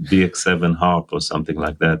 DX7 harp or something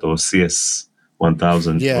like that, or CS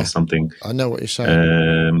 1000 or something. I know what you're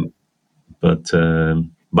saying. But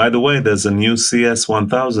by the way, there's a new CS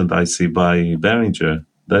 1000 I see by Behringer.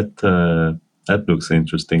 That looks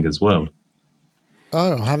interesting as well.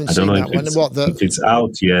 Oh, I haven't seen that one. If it's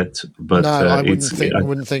out yet, but no, I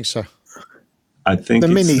wouldn't think so. I think the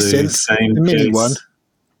mini it's the same the mini case. one.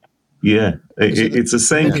 Yeah, it's the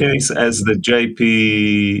same case as the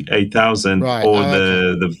JP 8000 or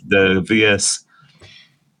the VS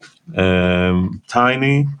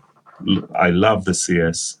Tiny. I love the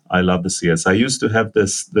CS. I used to have the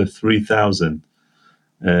 3000,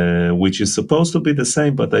 which is supposed to be the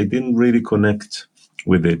same, but I didn't really connect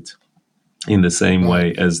with it in the same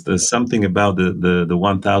way as there's something about the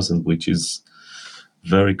 1000 which is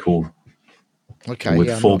very cool. Okay,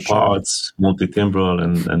 with 4 parts, multi-timbral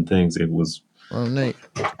and things. It was neat.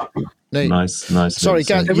 Nice. Sorry,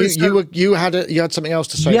 Gaz, you had something else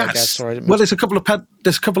to say. Yes. Gaz, sorry, well, there's a couple of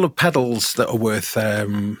pedals that are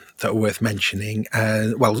worth mentioning.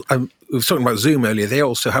 We were talking about Zoom earlier. They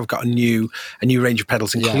also have got a new range of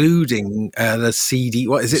pedals, including the CD.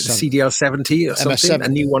 What is it? The CDR 70 or something? MS7, a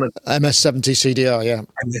new one. MS70 CDR. Yeah.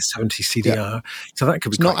 MS70 CDR. Yeah. So that could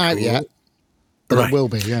be. It's not out cool. yet, but it will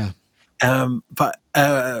be. Yeah. But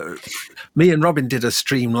me and Robin did a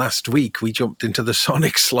stream last week. We jumped into the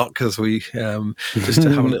Sonic slot because we just to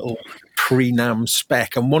have a little pre-NAMM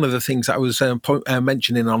spec. And one of the things I was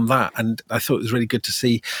mentioning on that, and I thought it was really good to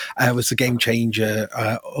see, was the Game Changer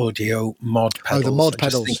audio mod pedals. Oh, the mod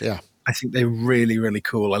pedals, I think they're really, really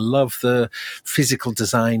cool. I love the physical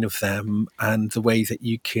design of them and the way that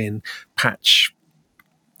you can patch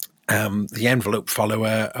the envelope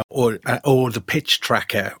follower or the pitch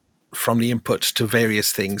tracker from the inputs to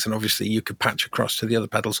various things, and obviously you could patch across to the other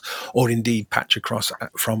pedals, or indeed patch across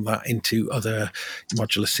from that into other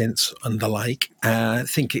modular synths and the like. I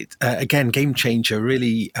think it again, Game Changer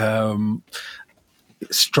really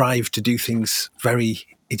strive to do things very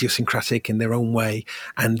idiosyncratic in their own way,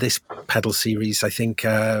 and this pedal series, I think,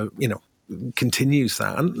 continues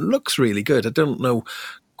that and looks really good. I don't know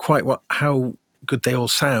quite how good they all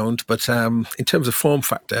sound, but in terms of form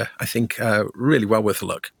factor, I think really well worth a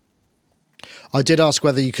look. I did ask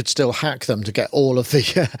whether you could still hack them to get all of the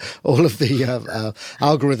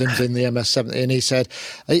algorithms in the MS-70, and he said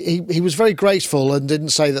he was very grateful and didn't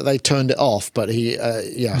say that they turned it off, but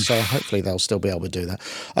so hopefully they'll still be able to do that.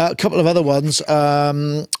 A couple of other ones.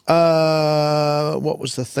 What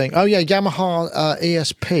was the thing? Oh yeah, Yamaha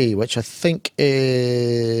ESP, which I think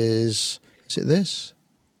is it this?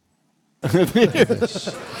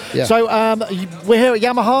 Yeah. So we're here at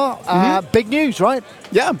Yamaha. Big news, right?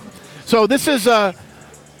 Yeah. So this is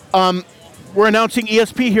we're announcing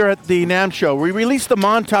ESP here at the NAMM show. We released the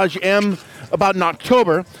Montage M about in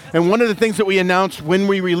October, and one of the things that we announced when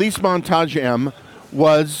we released Montage M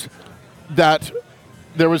was that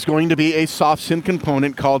there was going to be a soft synth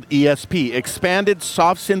component called ESP, Expanded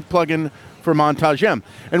Soft Synth Plugin for Montage M.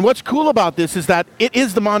 And what's cool about this is that it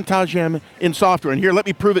is the Montage M in software. And here, let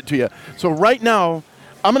me prove it to you. So right now,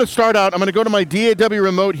 I'm going to start out, I'm going to go to my DAW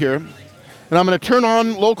remote here, and I'm going to turn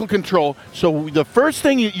on local control. So the first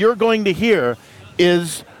thing you're going to hear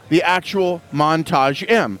is the actual Montage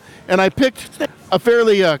M. And I picked a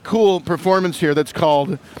fairly cool performance here that's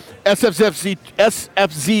called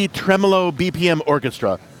SFZ Tremolo BPM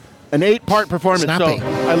Orchestra. An 8-part performance. Snappy. So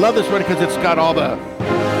I love this one because it's got all the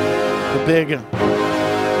big...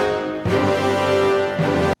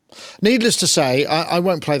 Needless to say, I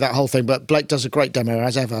won't play that whole thing, but Blake does a great demo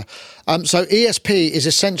as ever. So ESP is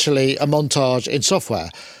essentially a montage in software.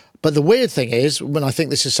 But the weird thing is, when I think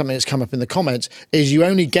this is something that's come up in the comments, is you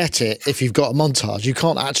only get it if you've got a montage. You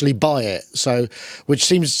can't actually buy it. So, which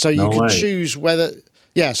seems so you can choose whether.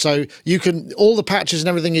 Yeah, so you can, all the patches and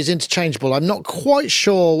everything is interchangeable. I'm not quite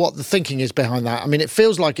sure what the thinking is behind that. I mean, it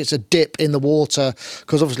feels like it's a dip in the water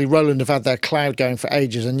because obviously Roland have had their cloud going for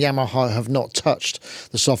ages and Yamaha have not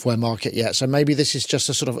touched the software market yet. So maybe this is just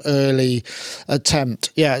a sort of early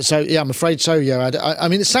attempt. Yeah, so yeah, I'm afraid so, yeah. I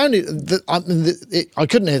mean, it sounded, I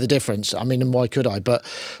couldn't hear the difference. I mean, and why could I? But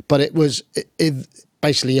it was...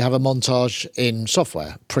 Basically, you have a montage in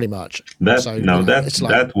software, pretty much.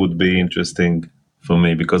 That would be interesting for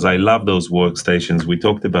me because I love those workstations. We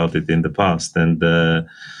talked about it in the past, and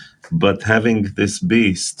but having this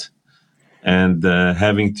beast and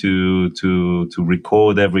having to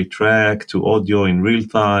record every track to audio in real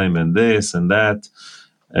time and this and that,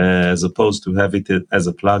 as opposed to have it as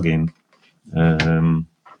a plugin.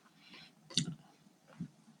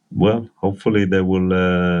 Well, hopefully they will.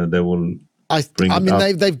 I mean,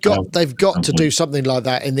 they've got to do something like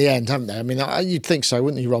that in the end, haven't they? I mean, you'd think so,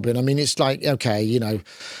 wouldn't you, Robin? I mean, it's like, okay, you know,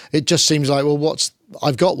 it just seems like, well,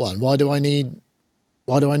 I've got one. Why do I need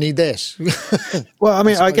this? Well, I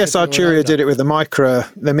mean, I guess Arturia did it with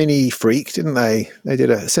the Mini Freak, didn't they? They did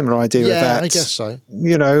a similar idea with that. Yeah, I guess so.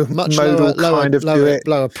 You know, much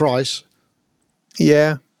lower price.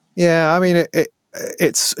 Yeah. I mean,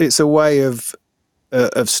 it's a way of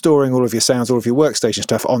storing all of your sounds, all of your workstation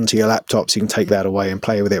stuff onto your laptop, so you can take that away and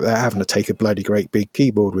play with it without having to take a bloody great big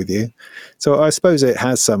keyboard with you. So I suppose it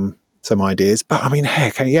has some ideas, but I mean,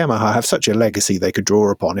 heck, Yamaha have such a legacy they could draw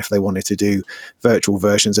upon if they wanted to do virtual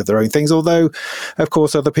versions of their own things, although of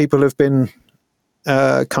course other people have been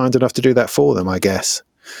kind enough to do that for them, I guess.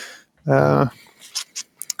 I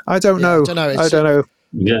don't know.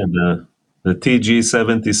 Yeah, the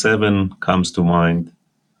TG77 comes to mind.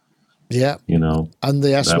 Yeah, you know, and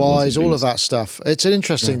the SYs, all of that stuff. It's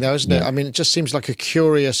interesting, though, isn't it? I mean, it just seems like a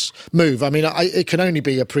curious move. I mean, it can only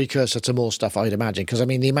be a precursor to more stuff, I'd imagine, because I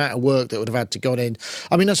mean, the amount of work that would have had to gone in.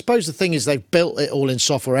 I mean, I suppose the thing is they've built it all in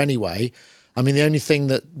software anyway. I mean, the only thing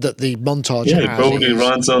that the montage has it probably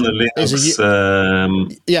runs on a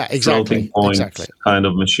Linux floating point kind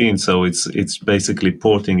of machine. So it's basically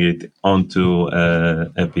porting it onto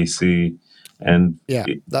a PC. And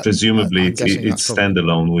presumably it's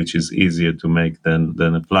standalone, which is easier to make than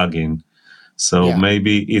a plugin. So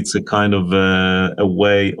maybe it's a kind of a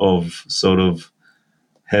way of sort of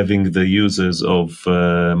having the users of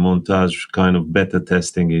Montage kind of beta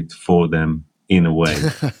testing it for them in a way,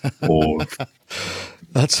 or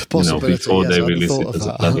that's a possibility. Before they release it as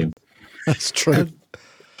a plugin. That's true.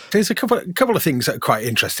 There's a couple of things that are quite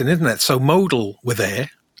interesting, isn't it? So Modal were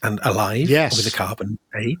there and alive with the Carbon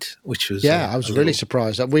 8, which was I was really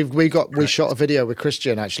surprised. We shot a video with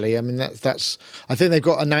Christian, actually. I mean, that's I think they've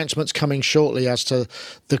got announcements coming shortly as to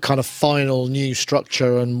the kind of final new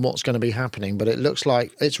structure and what's going to be happening, but it looks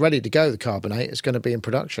like it's ready to go. The Carbon 8 is going to be in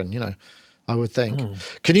production, you know, I would think.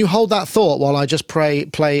 Can you hold that thought while I just play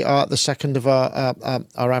the second of our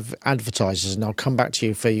advertisers, and I'll come back to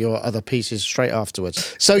you for your other pieces straight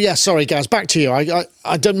afterwards. So yeah, sorry Gaz, back to you. I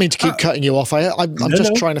don't mean to keep cutting you off. I'm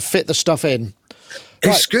just trying to fit the stuff in.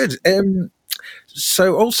 It's good.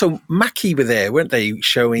 So also Mackie were there, weren't they,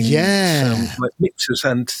 showing some mixers?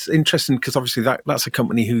 And interesting because obviously that's a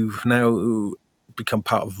company who've now become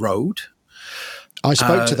part of Rode. I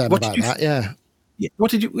spoke to them about that. Yeah.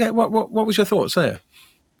 What did you? What was your thoughts there?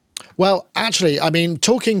 Well, actually, I mean,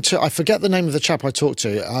 I forget the name of the chap I talked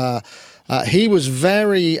to. He was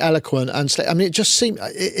very eloquent, and I mean,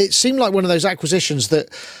 it seemed like one of those acquisitions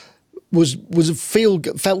that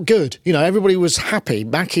felt good. You know, everybody was happy.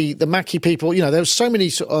 The Mackie people, you know, there was so many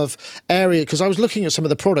sort of area, because I was looking at some of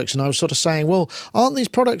the products and I was sort of saying, well, aren't these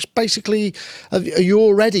products basically, are you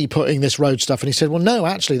already putting this Rode stuff? And he said, well, no,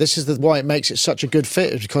 actually, this is why it makes it such a good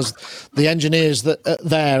fit, is because the engineers that are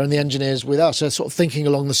there and the engineers with us are sort of thinking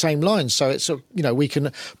along the same lines. So it's, you know, we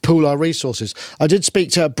can pool our resources. I did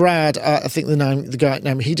speak to Brad, I think the guy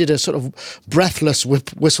name, he did a sort of breathless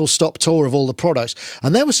whistle stop tour of all the products,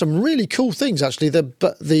 and there were some really cool things actually. The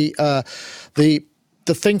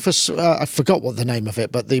thing for I forgot what the name of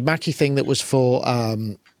it, but the Mackie thing that was for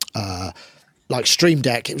like Stream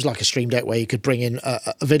Deck. It was like a Stream Deck where you could bring in a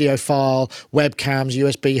video file, webcams,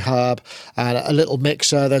 USB hub, and a little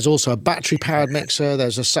mixer. There's also a battery powered mixer.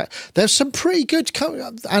 There's some pretty good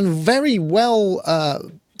and very well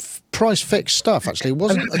price fixed stuff. Actually, it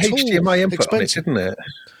wasn't at all HDMI input expensive, on it, didn't it?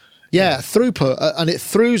 Yeah, throughput, and it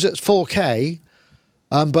throughs at 4K.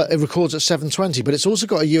 But it records at 720, but it's also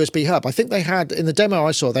got a USB hub. I think they had, in the demo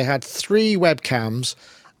I saw, they had 3 webcams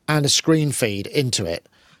and a screen feed into it.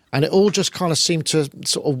 And it all just kind of seemed to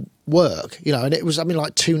sort of work, you know, and it was, I mean,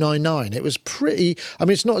 like $299. It was pretty, I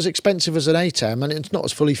mean, it's not as expensive as an 8M and it's not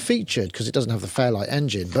as fully featured because it doesn't have the Fairlight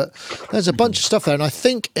engine, but there's a bunch of stuff there. And I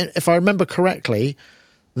think, if I remember correctly,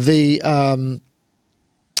 the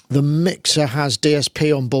mixer has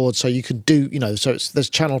DSP on board, so you can do, you know, so there's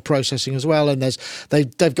channel processing as well, and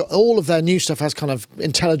they've got all of their new stuff has kind of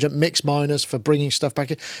intelligent mix miners for bringing stuff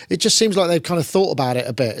back in. It just seems like they've kind of thought about it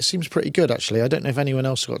a bit. It seems pretty good, actually. I don't know if anyone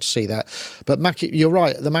else got to see that, but Mackie, you're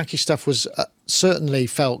right. The Mackie stuff was certainly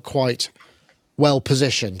felt quite well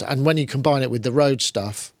positioned, and when you combine it with the Rode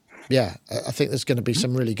stuff, yeah, I think there's going to be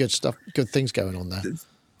some really good things going on there.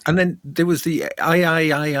 And then there was the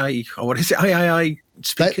III, or what is it? III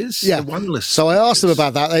speakers, the wireless. So I asked them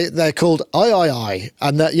about that. They're called III,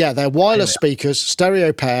 and they're wireless speakers,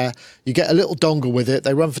 stereo pair. You get a little dongle with it.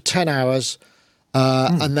 They run for 10 hours,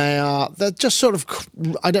 and they're just sort of.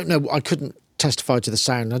 I don't know. I couldn't testify to the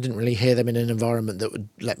sound. I didn't really hear them in an environment that would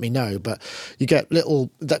let me know. But you get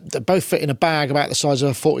they both fit in a bag about the size of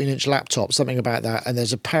a 14-inch laptop, something about that. And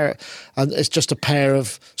there's a pair, and it's just a pair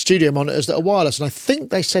of studio monitors that are wireless. And I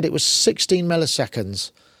think they said it was 16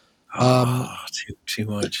 milliseconds. Too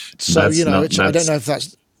much. So I don't know if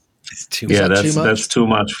that's. It's too much. That's too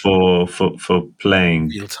much for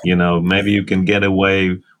playing. You know, maybe you can get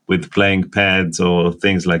away with playing pads or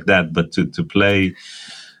things like that, but to play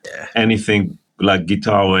anything like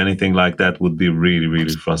guitar or anything like that would be really,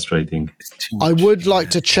 really frustrating. I would like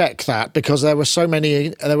to check that, because there were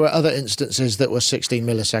other instances that were 16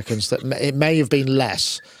 milliseconds that it may have been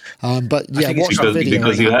less. But yeah, watch the video.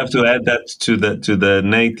 Because you have to add that to the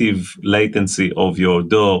native latency of your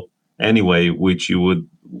DAW anyway, which you would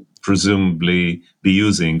presumably be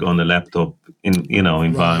using on a laptop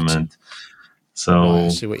environment. Right. So I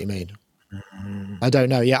see what you mean. I don't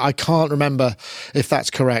know. Yeah, I can't remember if that's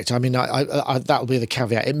correct. I mean, that'll be the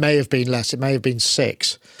caveat. It may have been less. It may have been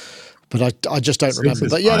 6, but I just don't remember.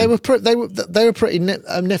 But yeah, they were pretty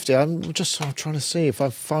nifty. I'm trying to see if I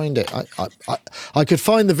find it. I could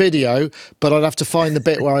find the video, but I'd have to find the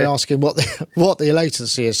bit where I ask him what the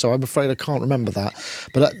latency is. So I'm afraid I can't remember that.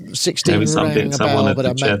 But 16 maybe someone at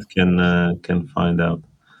the chat can find out.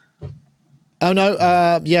 Oh,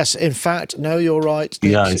 no. Yes, in fact, no, you're right.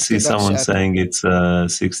 Yeah, I see someone saying it's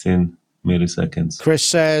 16 milliseconds. Chris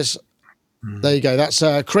says, there you go. That's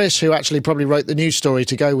Chris, who actually probably wrote the news story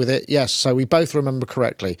to go with it. Yes, so we both remember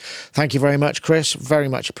correctly. Thank you very much, Chris. Very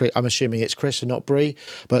much. I'm assuming it's Chris and not Bree.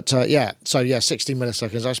 But 16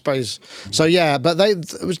 milliseconds, I suppose. So yeah, but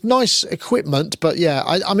it was nice equipment. But yeah,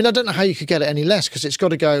 I mean, I don't know how you could get it any less, because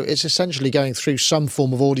it's essentially going through some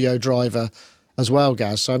form of audio driver as well,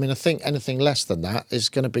 Gaz. So I mean, I think anything less than that is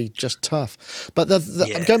going to be just tough. But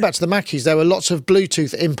going back to the Mackies, there were lots of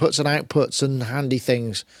Bluetooth inputs and outputs and handy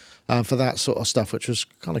things for that sort of stuff, which was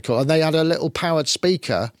kind of cool. And they had a little powered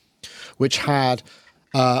speaker which had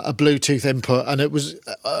a Bluetooth input, and it was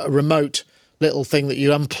a remote little thing that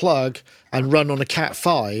you unplug and run on a Cat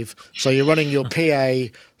 5. So you're running your PA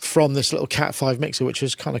from this little Cat 5 mixer, which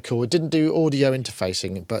was kind of cool. It didn't do audio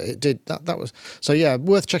interfacing, but it did. That was so yeah,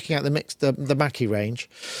 worth checking out the Mackie range.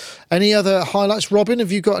 Any other highlights, Robin?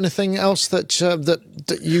 Have you got anything else that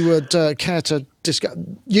you would care to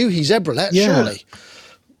Yuhi Zebralet, surely.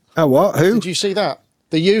 Oh, what? Who? Did you see that?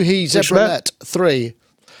 The Yuhi Zebralet 3.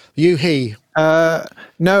 Yuhi.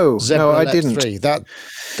 No, I didn't. 3.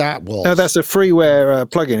 That was. No, that's a freeware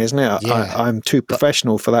plugin, isn't it? Yeah. I'm too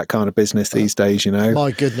professional for that kind of business these days, you know.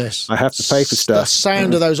 My goodness. I have to pay for stuff. The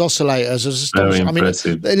sound of those oscillators is astonishing. Very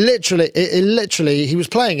impressive. I mean, it literally, he was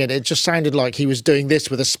playing it. It just sounded like he was doing this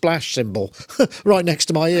with a splash cymbal right next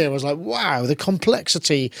to my ear. I was like, wow, the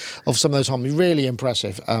complexity of some of those harmonies, really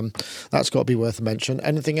impressive. That's got to be worth a mention.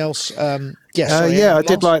 Anything else? Yes. I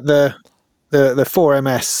did like the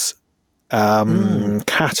 4MS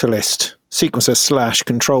Catalyst sequencer /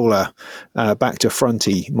 controller back to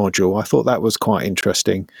fronty module. I thought that was quite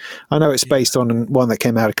interesting. I know it's based on one that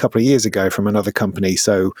came out a couple of years ago from another company,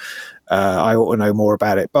 so I ought to know more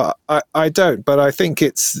about it, but I don't. But I think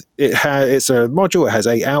it's a module. It has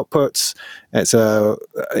 8 outputs.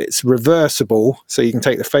 It's reversible, so you can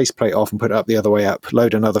take the faceplate off and put it up the other way up,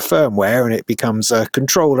 load another firmware, and it becomes a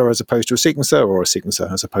controller as opposed to a sequencer, or a sequencer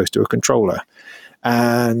as opposed to a controller.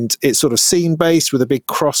 And it's sort of scene based with a big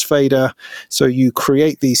crossfader. So you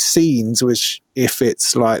create these scenes, which if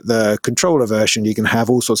it's like the controller version, you can have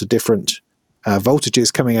all sorts of different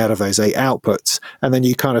voltages coming out of those 8 outputs. And then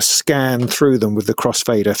you kind of scan through them with the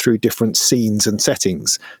crossfader through different scenes and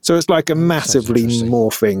settings. So it's like a massively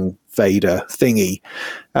morphing fader thingy.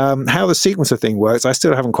 How the sequencer thing works, I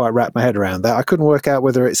still haven't quite wrapped my head around that. I couldn't work out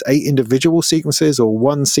whether it's 8 individual sequences or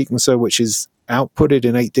one sequencer which is outputted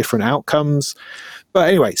in 8 different outcomes. But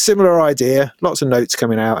anyway, similar idea, lots of notes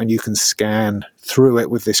coming out, and you can scan through it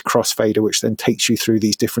with this crossfader, which then takes you through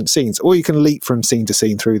these different scenes. Or you can leap from scene to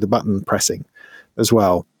scene through the button pressing as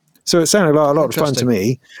well. So it sounded like a lot of fun to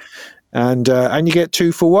me. And you get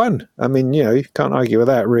 2 for 1. I mean, you can't argue with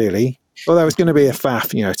that, really. Although it's going to be a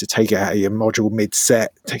faff, to take it out of your module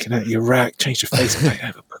mid-set, take it out of your rack, change the faceplate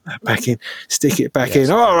over, put that back in, stick it back in.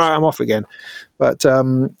 All right, I'm off again. But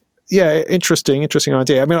interesting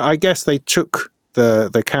idea. I mean, I guess they took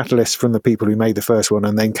the catalyst from the people who made the first one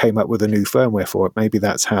and then came up with a new firmware for it. Maybe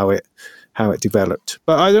that's how it developed.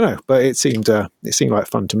 But I don't know. But it seemed like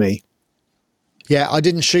fun to me. Yeah, I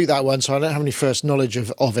didn't shoot that one, so I don't have any first knowledge of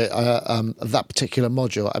it, of that particular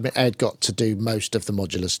module. I mean, Ed got to do most of the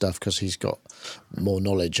modular stuff because he's got more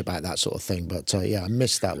knowledge about that sort of thing. But I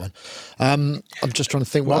missed that one. I'm just trying to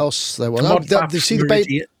think what else there was. You see the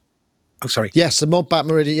baby? Oh, sorry. Yes, the Modbat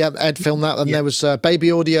Meridian. Yeah, Ed filmed that. And there was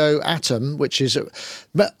Baby Audio Atom, which is... do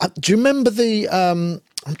you remember the... I'm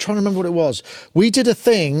trying to remember what it was. We did a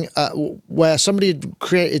thing where somebody had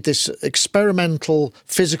created this experimental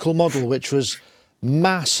physical model, which was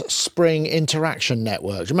mass spring interaction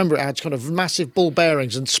network. Remember, it had kind of massive ball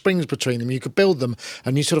bearings and springs between them. You could build them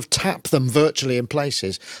and you sort of tap them virtually in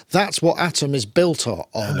places. That's what Atom is built on,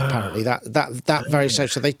 apparently. That very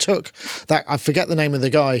stage. So they took that. I forget the name of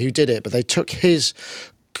the guy who did it, but they took his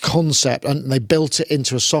concept and they built it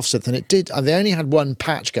into a soft synth, and it did. And they only had one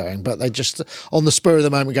patch going, but they just on the spur of the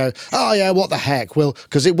moment go, oh yeah, what the heck? Well,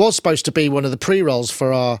 because it was supposed to be one of the pre-rolls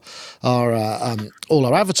for our all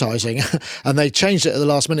our advertising, and they changed it at the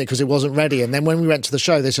last minute because it wasn't ready. And then when we went to the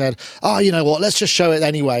show, they said, oh, you know what? Let's just show it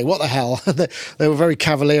anyway. What the hell? They were very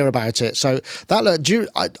cavalier about it. So that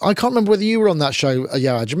I can't remember whether you were on that show.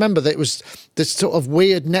 Yeah, do you remember that it was this sort of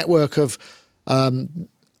weird network of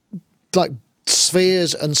like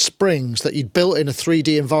spheres and springs that you'd built in a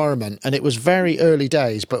 3D environment, and it was very early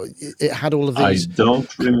days, but it had all of these.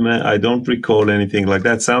 I don't recall anything like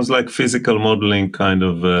that. Sounds like physical modeling kind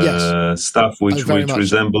of stuff, which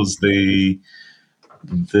resembles the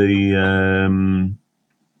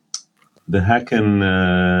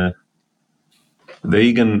Hacken the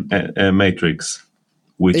Egan matrix,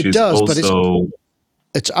 which is also.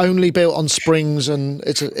 It's only built on springs, and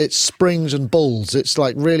it's springs and balls. It's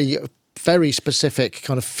like really very specific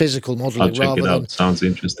kind of physical modeling rather than sounds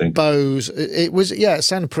interesting. Bows. It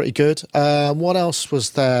sounded pretty good. What else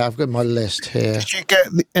was there? I've got my list here. Did you get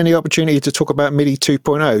any opportunity to talk about MIDI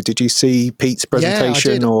 2.0? Did you see Pete's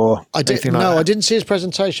presentation I didn't see his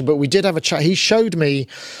presentation, but we did have a chat. He showed me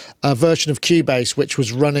a version of Cubase which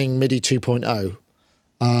was running MIDI 2.0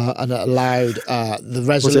 and it allowed the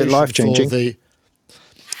resolution. Was it life-changing? For the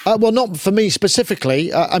well, not for me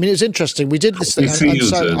specifically. I mean, it was interesting. We did this thing.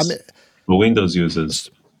 For Windows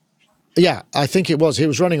users. Yeah, I think it was. It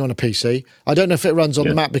was running on a PC. I don't know if it runs on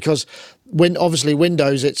the Mac because obviously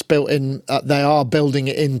Windows, it's built in. They are building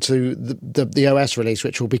it into the OS release,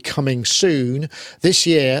 which will be coming soon this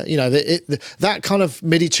year. You know, that kind of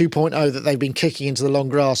MIDI 2.0 that they've been kicking into the long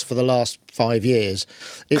grass for the last 5 years,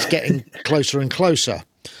 it's getting closer and closer.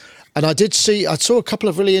 And I saw a couple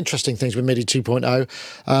of really interesting things with MIDI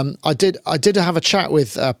 2.0. I did have a chat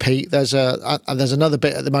with Pete. There's another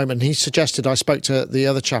bit at the moment. And he suggested, I spoke to the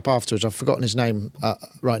other chap afterwards. I've forgotten his name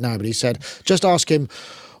right now, but he said, just ask him,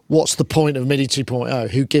 what's the point of MIDI 2.0?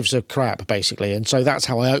 Who gives a crap, basically? And so that's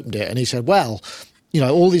how I opened it. And he said, well,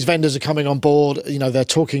 all these vendors are coming on board. They're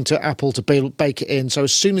talking to Apple to bake it in. So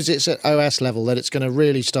as soon as it's at OS level, then it's going to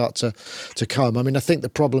really start to come. I mean, I think the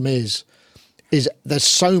problem is there's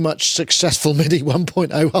so much successful MIDI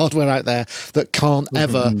 1.0 hardware out there that can't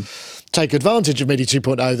ever take advantage of MIDI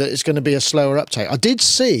 2.0, that it's going to be a slower uptake. I did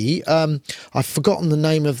see, I've forgotten the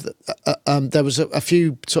name of, there was a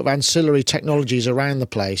few sort of ancillary technologies around the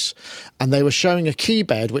place, and they were showing a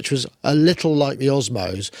keybed which was a little like the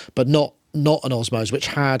Osmos, but not an Osmos, which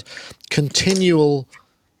had continual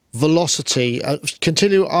velocity,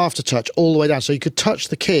 continual aftertouch all the way down. So you could touch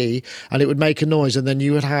the key and it would make a noise, and then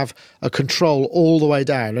you would have a control all the way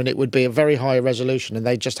down, and it would be a very high resolution. And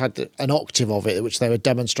they just had an octave of it, which they were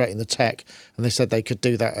demonstrating the tech, and they said they could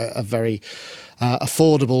do that at a very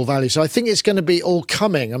affordable value. So I think it's going to be all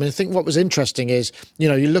coming. I mean, I think what was interesting is, you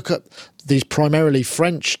look at these primarily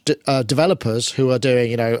French developers who are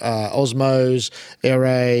doing, Osmos,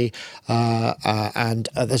 Ire, and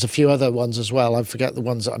there's a few other ones as well. I forget the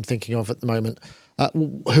ones that I'm thinking of at the moment,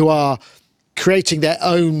 who are creating their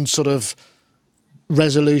own sort of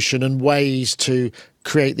resolution and ways to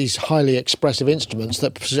create these highly expressive instruments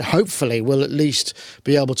that hopefully will at least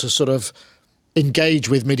be able to sort of engage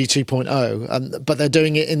with MIDI 2.0, but they're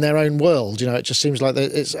doing it in their own world. It just seems like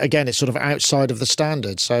it's sort of outside of the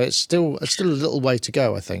standard. So it's still a little way to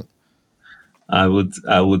go, I think. I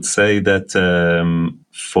would say that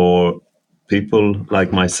for people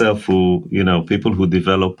like myself people who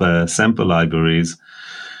develop sample libraries,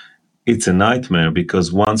 it's a nightmare,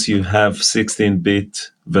 because once you have 16-bit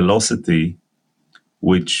velocity,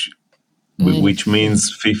 which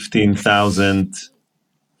means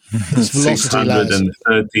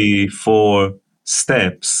 15,634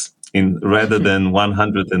 steps rather than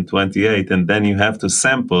 128, and then you have to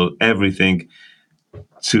sample everything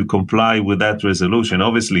to comply with that resolution.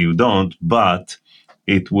 Obviously you don't, but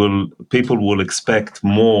people will expect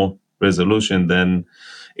more resolution than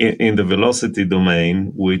in the velocity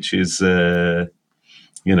domain, which is challenging.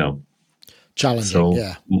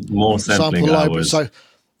 So more sampling hours. So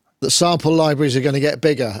the sample libraries are going to get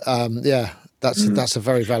bigger. That's a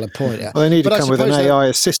very valid point. Yeah. Well, they need to come with an AI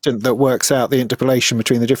assistant that works out the interpolation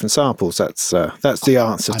between the different samples. That's the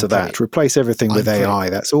answer to that. Replace everything with AI.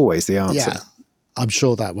 That's always the answer. Yeah, I'm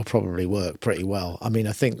sure that will probably work pretty well. I mean,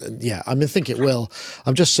 I think it will.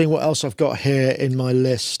 I'm just seeing what else I've got here in my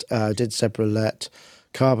list. Did Zeb Roulette,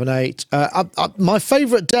 Carbonate. My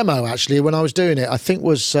favourite demo, actually, when I was doing it, I think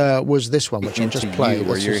was this one, which I just played.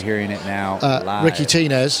 Where you're hearing it now, live. Ricky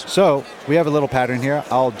Tinez. So we have a little pattern here.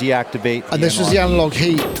 I'll deactivate. And this was the analog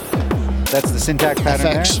heat. That's the syntax pattern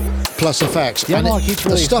effects there. Plus effects. The analog heat's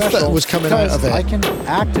really the stuff that was coming out of it. I can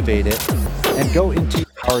activate it and go into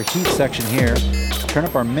our heat section here, turn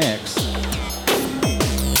up our mix,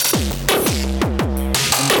 and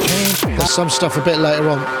change. There's some stuff a bit later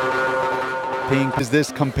on. Is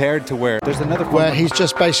this compared to where there's another where he's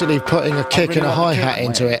just basically putting a kick and a hi-hat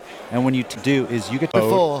into it, and when you do is you get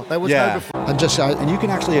before there was no before, and you can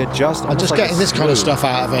actually adjust. I'm just getting this kind of stuff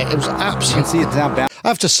out of it. It was absolutely. You can see it's now bound. I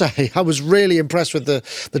have to say, I was really impressed with the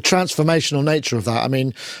transformational nature of that. I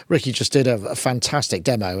mean, Ricky just did a fantastic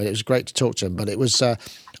demo, and it was great to talk to him. But it was, I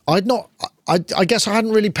guess I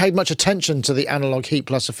hadn't really paid much attention to the analog heat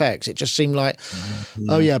plus effects. It just seemed like,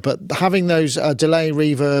 oh yeah, but having those delay,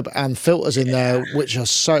 reverb, and filters in there, which are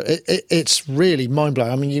it's really mind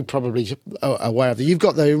blowing. I mean, you probably are aware of it. You've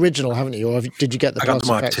got the original, haven't you? Or did you get the plus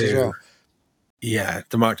effects as well? Yeah,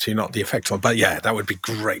 the Mark II, not the effects one. But yeah, that would be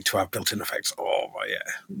great to have built-in effects. Oh, yeah.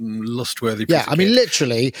 Lust-worthy. Yeah, I mean,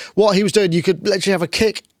 literally, what he was doing, you could literally have a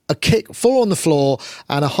kick full on the floor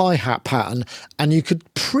and a hi-hat pattern, and you could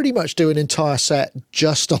pretty much do an entire set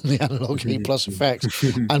just on the analog heat plus effects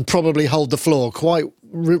and probably hold the floor quite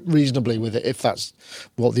reasonably with it, if that's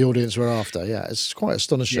what the audience were after. Yeah, it's quite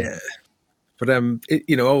astonishing. Yeah. But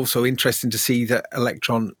also interesting to see that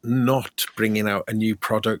Electron not bringing out a new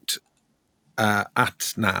product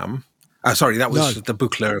at NAMM. Sorry, that was the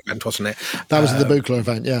Buchler event, wasn't it? That was the Buchler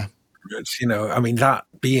event, yeah. I mean, that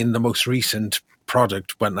being the most recent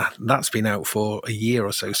product, when that's been out for a year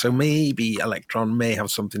or so. So maybe Electron may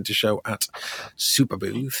have something to show at Super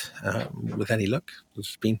Booth with any luck.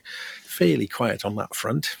 It's been fairly quiet on that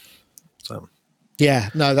front. So yeah,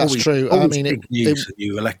 no, that's true. I mean, big news for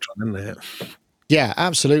new Electron, isn't it? Yeah,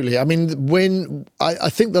 absolutely. I mean, when I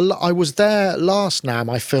think I was there last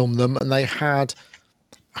NAMM, I filmed them, and they had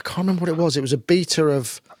I can't remember what it was. It was a beta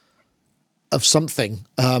of something.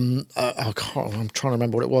 I'm trying to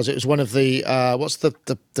remember what it was. It was one of the what's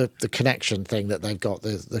the connection thing that they've got,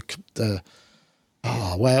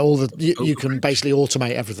 where all the you can basically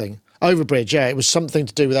automate everything. Overbridge, yeah, it was something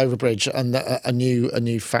to do with Overbridge and a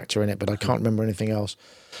new factor in it, but I can't remember anything else.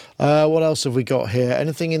 What else have we got here?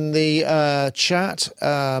 Anything in the chat?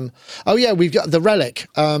 Oh yeah, we've got the Relic.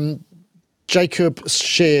 Jacob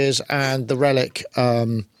Shears and the Relic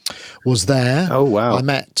was there. Oh wow! I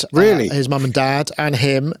met really his mum and dad and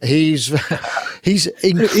him. He's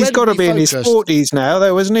incredibly He's got to be in his 40s now,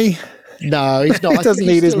 though, isn't he? No, he's not. He doesn't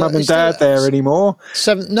need his mum and dad there anymore.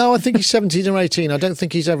 No, I think he's 17 or 18. I don't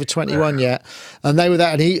think he's over 21 yet. And they were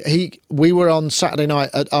there, and we were on Saturday night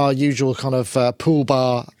at our usual kind of pool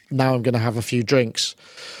bar. Now I'm going to have a few drinks.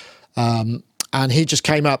 And he just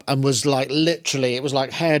came up and was like, literally, it was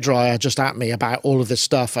like hairdryer just at me about all of this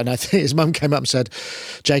stuff. And I think his mum came up and said,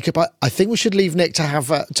 Jacob, I think we should leave Nick to have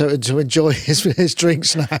to enjoy his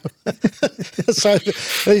drinks now. So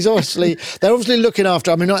they're obviously looking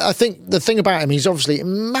after. I mean, I think the thing about him, he's obviously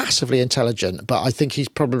massively intelligent, but I think he's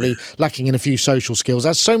probably lacking in a few social skills,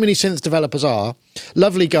 as so many synth developers are.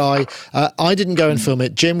 Lovely guy. I didn't go and film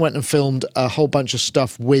it. Jim went and filmed a whole bunch of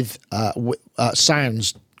stuff with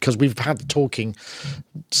sounds, because we've had talking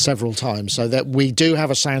several times, so that we do have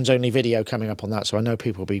a sounds only video coming up on that. So I know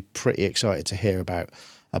people will be pretty excited to hear about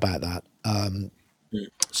that.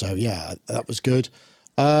 So yeah, that was good.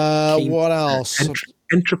 What else?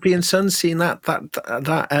 Entropy and Sons, seeing that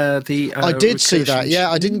I did see that. Yeah,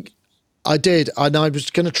 I did, and I was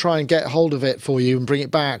going to try and get hold of it for you and bring it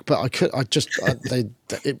back, but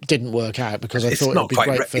it didn't work out because I thought it'd be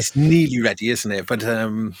great. It's nearly ready, isn't it? But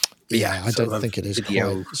yeah, I don't think it is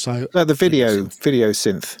quite. So the video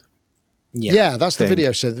synth. Yeah, that's the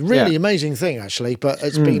video synth. Really amazing thing, actually, but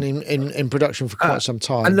it's been in production for quite some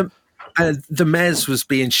time. And the Mez was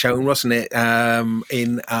being shown, wasn't it,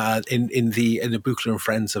 in the Buchler and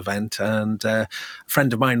Friends event? And a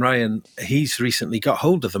friend of mine, Ryan, he's recently got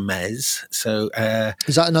hold of the Mez. So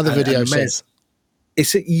is that another video synth?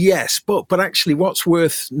 Yes, but actually what's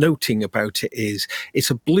worth noting about it is it's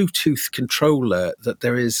a Bluetooth controller that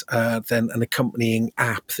there is then an accompanying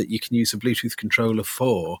app that you can use a Bluetooth controller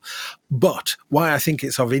for. But why I think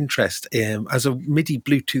it's of interest, as a MIDI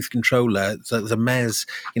Bluetooth controller, the Mez,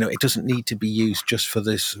 it doesn't need to be used just for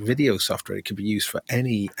this video software. It can be used for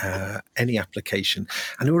any application.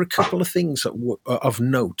 And there were a couple of things of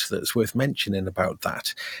note that's worth mentioning about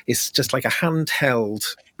that. It's just like a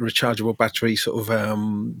handheld rechargeable battery sort of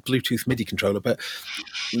Bluetooth MIDI controller, but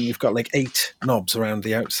you've got like 8 knobs around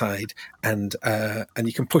the outside, and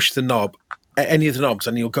you can push the knob, any of the knobs,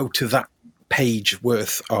 and you'll go to that page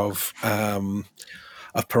worth of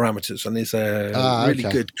parameters, and there's a really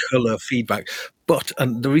good color feedback.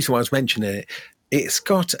 And the reason why I was mentioning it, it's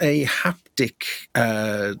got a haptic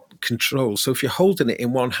control. So if you're holding it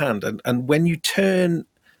in one hand, and when you turn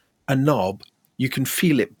a knob, you can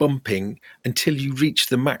feel it bumping until you reach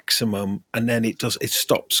the maximum, and then it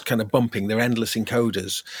stops kind of bumping. They're endless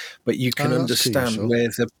encoders, but you can understand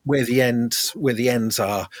where the ends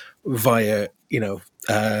are via via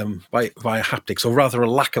haptics, or rather a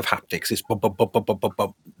lack of haptics. It's bump, bump, bump, bump, bump,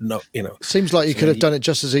 bump. No, Seems like you could have done it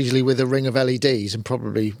just as easily with a ring of LEDs and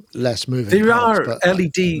probably less moving. There are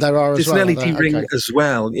LED. There are as well. There's an LED ring as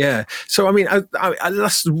well. Yeah. So I mean, I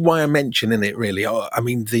that's why I'm mentioning it. Really. I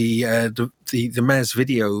mean, the Mez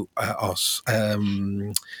video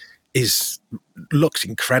looks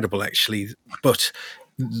incredible actually, but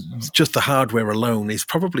just the hardware alone is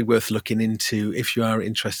probably worth looking into if you are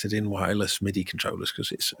interested in wireless MIDI controllers,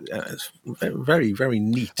 because it's very, very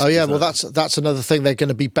neat. Oh yeah, well that's another thing. They're going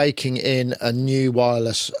to be baking in a new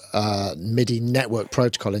wireless MIDI network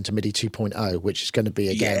protocol into MIDI 2.0, which is going to be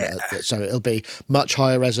again, so it'll be much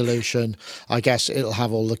higher resolution. I guess it'll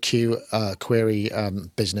have all the query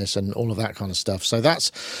business and all of that kind of stuff. So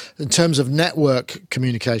that's, in terms of network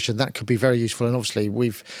communication, that could be very useful. And obviously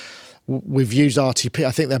we've used RTP.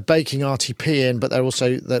 I think they're baking RTP in, but they're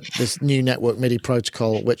also this new network MIDI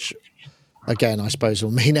protocol, which again, I suppose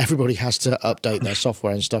will mean everybody has to update their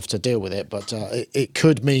software and stuff to deal with it. But it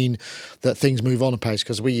could mean that things move on a pace,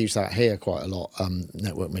 because we use that here quite a lot,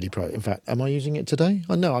 network MIDI Pro. In fact, am I using it today?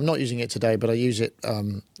 Oh, no, I'm not using it today, but I use it.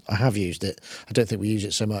 I have used it. I don't think we use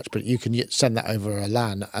it so much, but you can send that over a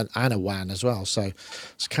LAN and a WAN as well. So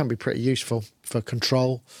it can be pretty useful for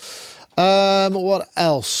control. What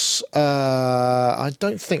else? I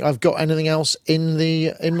don't think I've got anything else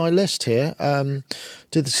in my list here.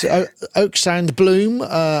 Did the Oak Sound Bloom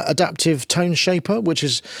adaptive tone shaper, which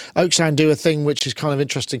is Oak Sound do a thing which is kind of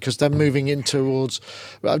interesting because they're moving in towards.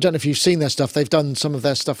 I don't know if you've seen their stuff. They've done some of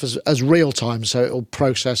their stuff as real time, so it'll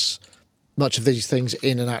process much of these things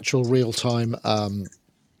in an actual real time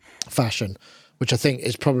fashion, which I think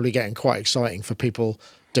is probably getting quite exciting for people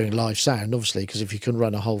doing live sound, obviously, because if you can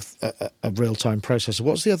run a real-time processor.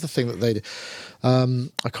 What's the other thing that they did?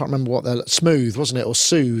 I can't remember what they're... Smooth, wasn't it? Or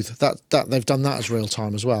Soothe. That they've done that as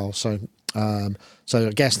real-time as well. So I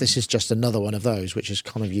guess this is just another one of those, which is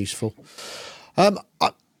kind of useful.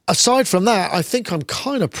 Aside from that, I think I'm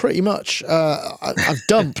kind of pretty much... I've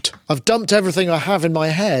dumped everything I have in my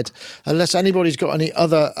head, unless anybody's got any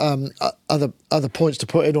other points to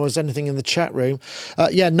put in, or is anything in the chat room.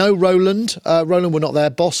 No Roland. Roland were not there.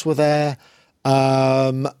 Boss were there.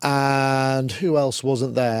 And who else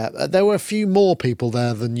wasn't there? There were a few more people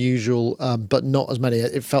there than usual, but not as many.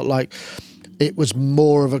 It felt like it was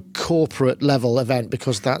more of a corporate level event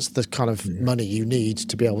because that's the kind of money you need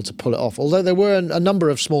to be able to pull it off. Although there were a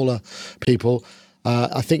number of smaller people,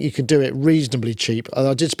 I think you can do it reasonably cheap.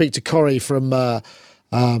 I did speak to Corey from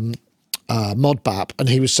Modbap, and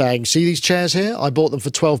he was saying, see these chairs here? I bought them for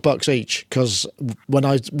 $12 each because when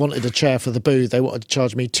I wanted a chair for the booth, they wanted to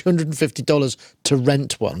charge me $250 to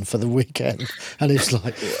rent one for the weekend. And it's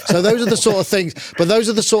like, so those are the sort of things, but those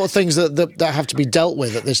are the sort of things that have to be dealt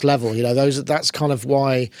with at this level. You know, that's kind of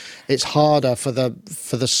why it's harder for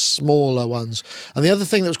the smaller ones. And the other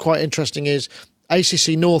thing that was quite interesting is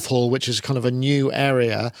ACC North Hall, which is kind of a new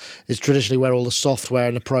area, is traditionally where all the software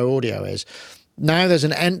and the pro audio is. Now there's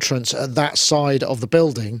an entrance at that side of the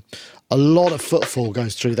building. A lot of footfall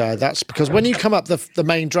goes through there. That's because when you come up the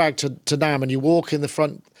main drag to NAMM and you walk in the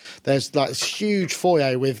front, there's like this huge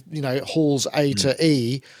foyer with, you know, halls A to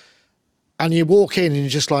E. And you walk in and you're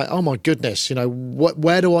just like, oh my goodness, you know,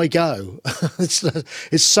 where do I go?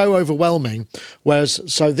 It's so overwhelming.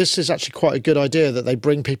 So this is actually quite a good idea that they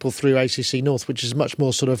bring people through ACC North, which is much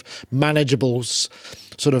more sort of manageable,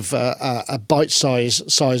 sort of a bite size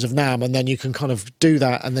of NAMM, and then you can kind of do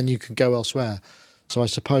that, and then you can go elsewhere. So I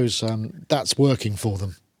suppose that's working for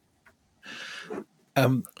them.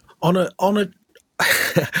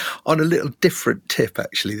 On a little different tip,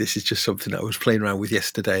 actually, this is just something I was playing around with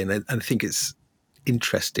yesterday, and I think it's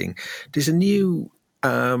interesting. There's a new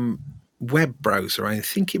web browser, I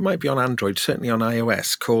think it might be on Android, certainly on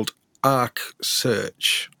iOS, called Arc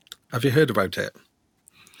Search. Have you heard about it?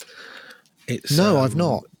 No, I've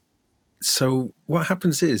not. So what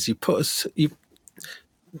happens is you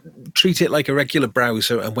treat it like a regular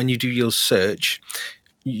browser, and when you do your search,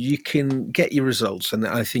 you can get your results, and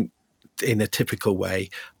I think in a typical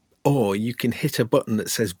way, or you can hit a button that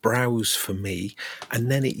says browse for me,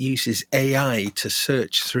 and then it uses AI to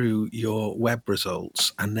search through your web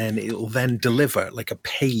results, and then it'll then deliver like a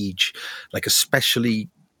page, like a specially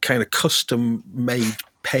kind of custom made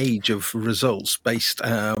page of results based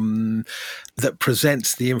that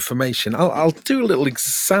presents the information. I'll do a little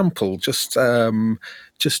example just to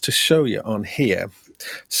show you on here.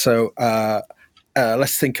 So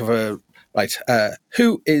let's think of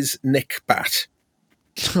who is Nick Batt?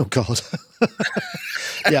 Oh God.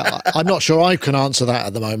 Yeah, I'm not sure I can answer that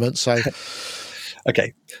at the moment. So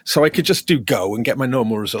okay, so I could just do go and get my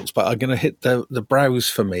normal results, but I'm going to hit the browse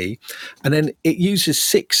for me, and then it uses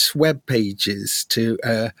 6 web pages to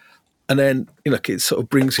and then it sort of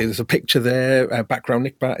brings you, there's a picture there, background.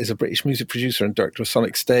 Nick Batt is a British music producer and director of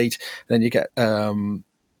Sonic State. And then you get all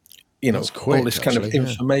this kind of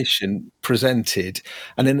information presented,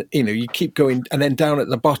 and then you keep going, and then down at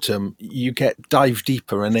the bottom you get dive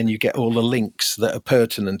deeper, and then you get all the links that are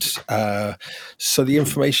pertinent. So the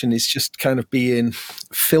information is just kind of being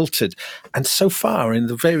filtered, and so far in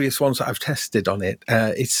the various ones that I've tested on it,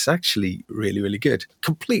 it's actually really, really good.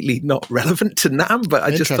 Completely not relevant to NAMM, but I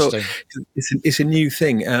just thought it's a new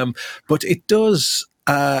thing. But it does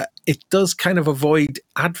kind of avoid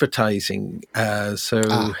advertising. So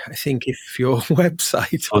I think if your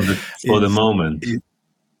website for the moment,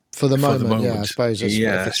 yeah, I suppose if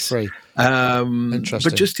it's free. Interesting.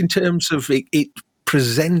 But just in terms of it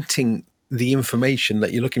presenting the information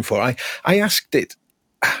that you're looking for, I asked it.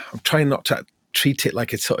 I'm trying not to treat it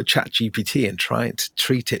like a sort of chat GPT and trying to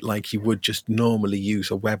treat it like you would just normally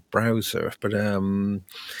use a web browser. But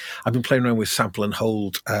I've been playing around with sample and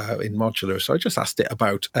hold in Modular. So I just asked it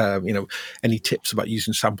about, any tips about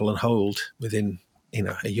using sample and hold within,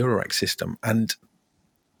 a Eurorack system. And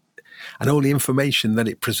all the information that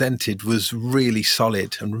it presented was really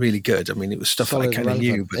solid and really good. I mean, it was stuff that I kind of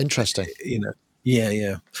knew. But, interesting.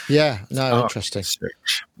 Yeah. Yeah, no, interesting.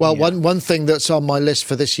 Well, one thing that's on my list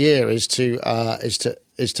for this year is to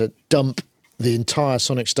dump the entire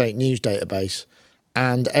Sonic State news database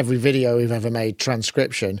and every video we've ever made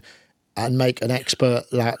transcription, and make an expert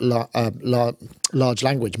large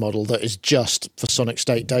language model that is just for Sonic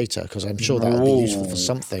State data, because I'm sure that would be useful for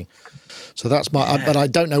something. So that's my, but I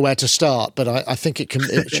don't know where to start. But I think it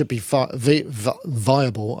should be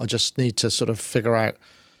viable. I just need to sort of figure out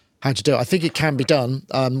how to do it. I think it can be done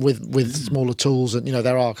with smaller tools, and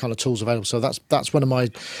there are kind of tools available. So that's one of my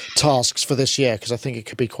tasks for this year, because I think it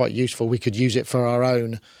could be quite useful. We could use it for our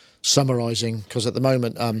own summarizing, because at the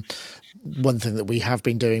moment, one thing that we have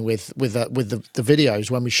been doing with the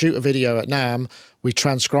videos, when we shoot a video at NAMM, we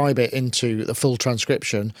transcribe it into the full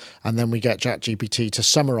transcription, and then we get ChatGPT to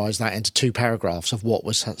summarize that into 2 paragraphs of what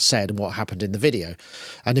was said and what happened in the video.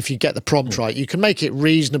 And if you get the prompt right, you can make it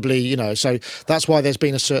reasonably, so that's why there's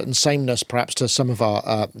been a certain sameness perhaps to some of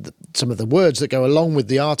our some of the words that go along with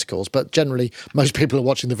the articles, but generally most people are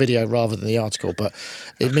watching the video rather than the article. But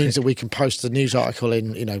it means that we can post the news article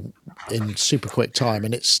in super quick time,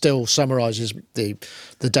 and it still summarizes the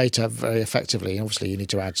data very effectively. Obviously you need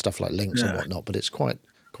to add stuff like links and whatnot, but it's quite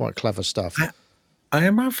clever stuff. I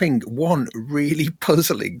am having one really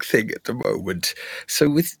puzzling thing at the moment. So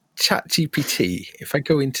with ChatGPT, if I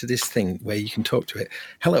go into this thing where you can talk to it,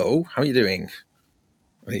 hello, how are you doing?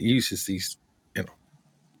 And it uses these,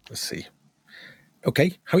 let's see.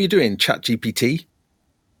 Okay, how are you doing, ChatGPT?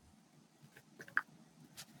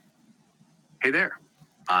 Hey there.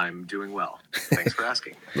 I'm doing well. Thanks for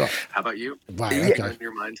asking. Right. How about you? Wow, What's okay. on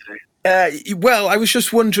your mind today? Well, I was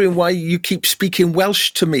just wondering why you keep speaking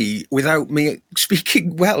Welsh to me without me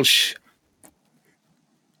speaking Welsh.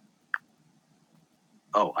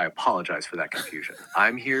 Oh, I apologize for that confusion.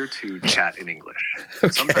 I'm here to chat in English.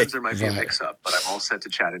 Okay. Sometimes there might be a mix-up, but I'm all set to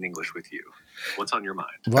chat in English with you. What's on your mind?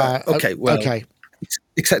 Right. Okay. Well. Okay.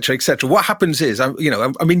 Etc. Etc. What happens is, I'm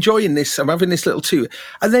enjoying this. I'm having this little tour,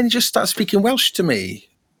 and then he just starts speaking Welsh to me.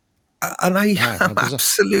 And I am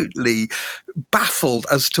absolutely baffled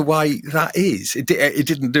as to why that is. It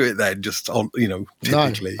didn't do it then, just on,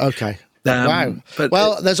 typically. No. Okay. Wow.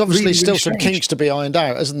 Well, there's obviously really, still some kinks to be ironed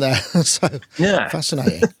out, isn't there? So yeah,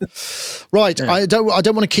 fascinating. Right. Yeah. I don't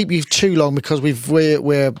want to keep you too long, because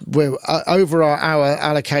we're over our hour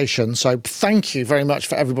allocation. So thank you very much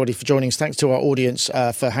for everybody for joining us. Thanks to our audience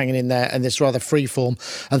for hanging in there in this rather free form,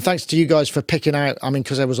 and thanks to you guys for picking out. I mean,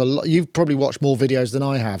 because there was a lot. You've probably watched more videos than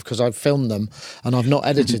I have, because I've filmed them and I've not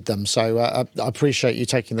edited them. So I appreciate you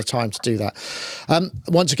taking the time to do that.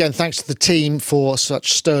 Once again, thanks to the team for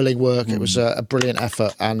such sterling work. It was a brilliant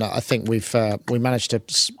effort, and I think we managed to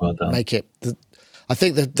make it. I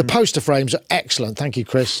think the poster frames are excellent. Thank you,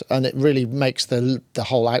 Chris, and it really makes the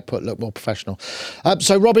whole output look more professional.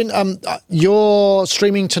 So, Robin, you're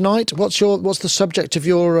streaming tonight. What's the subject of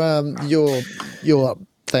your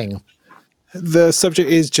thing? The subject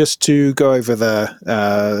is just to go over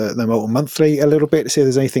the Molten Monthly a little bit, to see if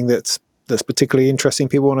there's anything that's particularly interesting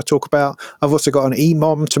people want to talk about. I've also got an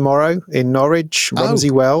NAMM tomorrow in Norwich,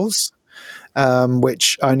 Romsey Wells,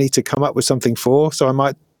 which I need to come up with something for, so I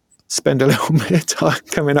might spend a little bit of time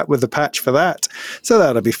coming up with the patch for that. So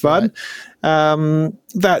that'll be fun. Right.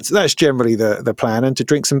 That's generally the plan, and to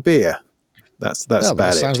drink some beer. That's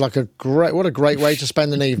about it. Sounds like a great way to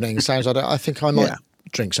spend an evening. Sounds like I think I might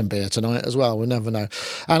drink some beer tonight as well. We'll never know.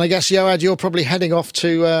 And I guess, Yoad, you're probably heading off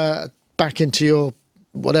to back into your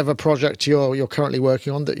whatever project you're currently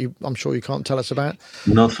working on that I'm sure you can't tell us about.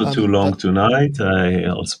 Not for too long tonight.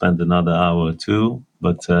 I'll spend another hour or two,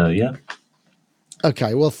 but yeah.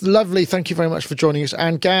 Okay, well, lovely. Thank you very much for joining us.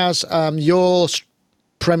 And Gaz, you're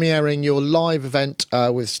premiering your live event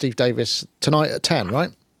with Steve Davis tonight at 10, right?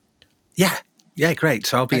 Yeah, great.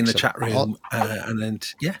 So I'll be in the chat room, and then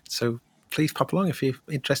so please pop along if you're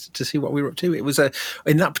interested to see what we were up to. It was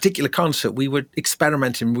in that particular concert, we were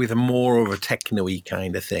experimenting with a more of a techno-y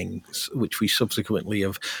kind of thing, which we subsequently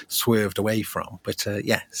have swerved away from. But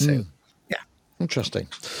yeah. Interesting.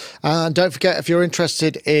 And don't forget, if you're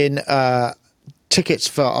interested in tickets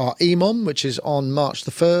for our EMOM, which is on March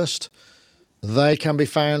the 1st, they can be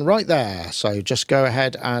found right there. So just go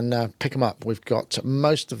ahead and pick them up. We've got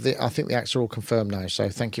most of I think the acts are all confirmed now. So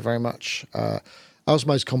thank you very much.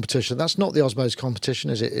 Osmose competition. That's not the Osmose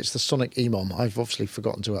competition, is it? It's the Sonic EMOM. I've obviously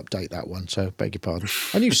forgotten to update that one, so beg your pardon.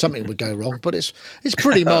 I knew something would go wrong, but it's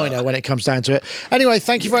pretty minor when it comes down to it. Anyway,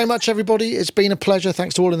 thank you very much, everybody. It's been a pleasure.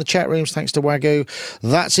 Thanks to all in the chat rooms. Thanks to Wagyu.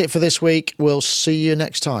 That's it for this week. We'll see you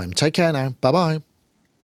next time. Take care now. Bye-bye.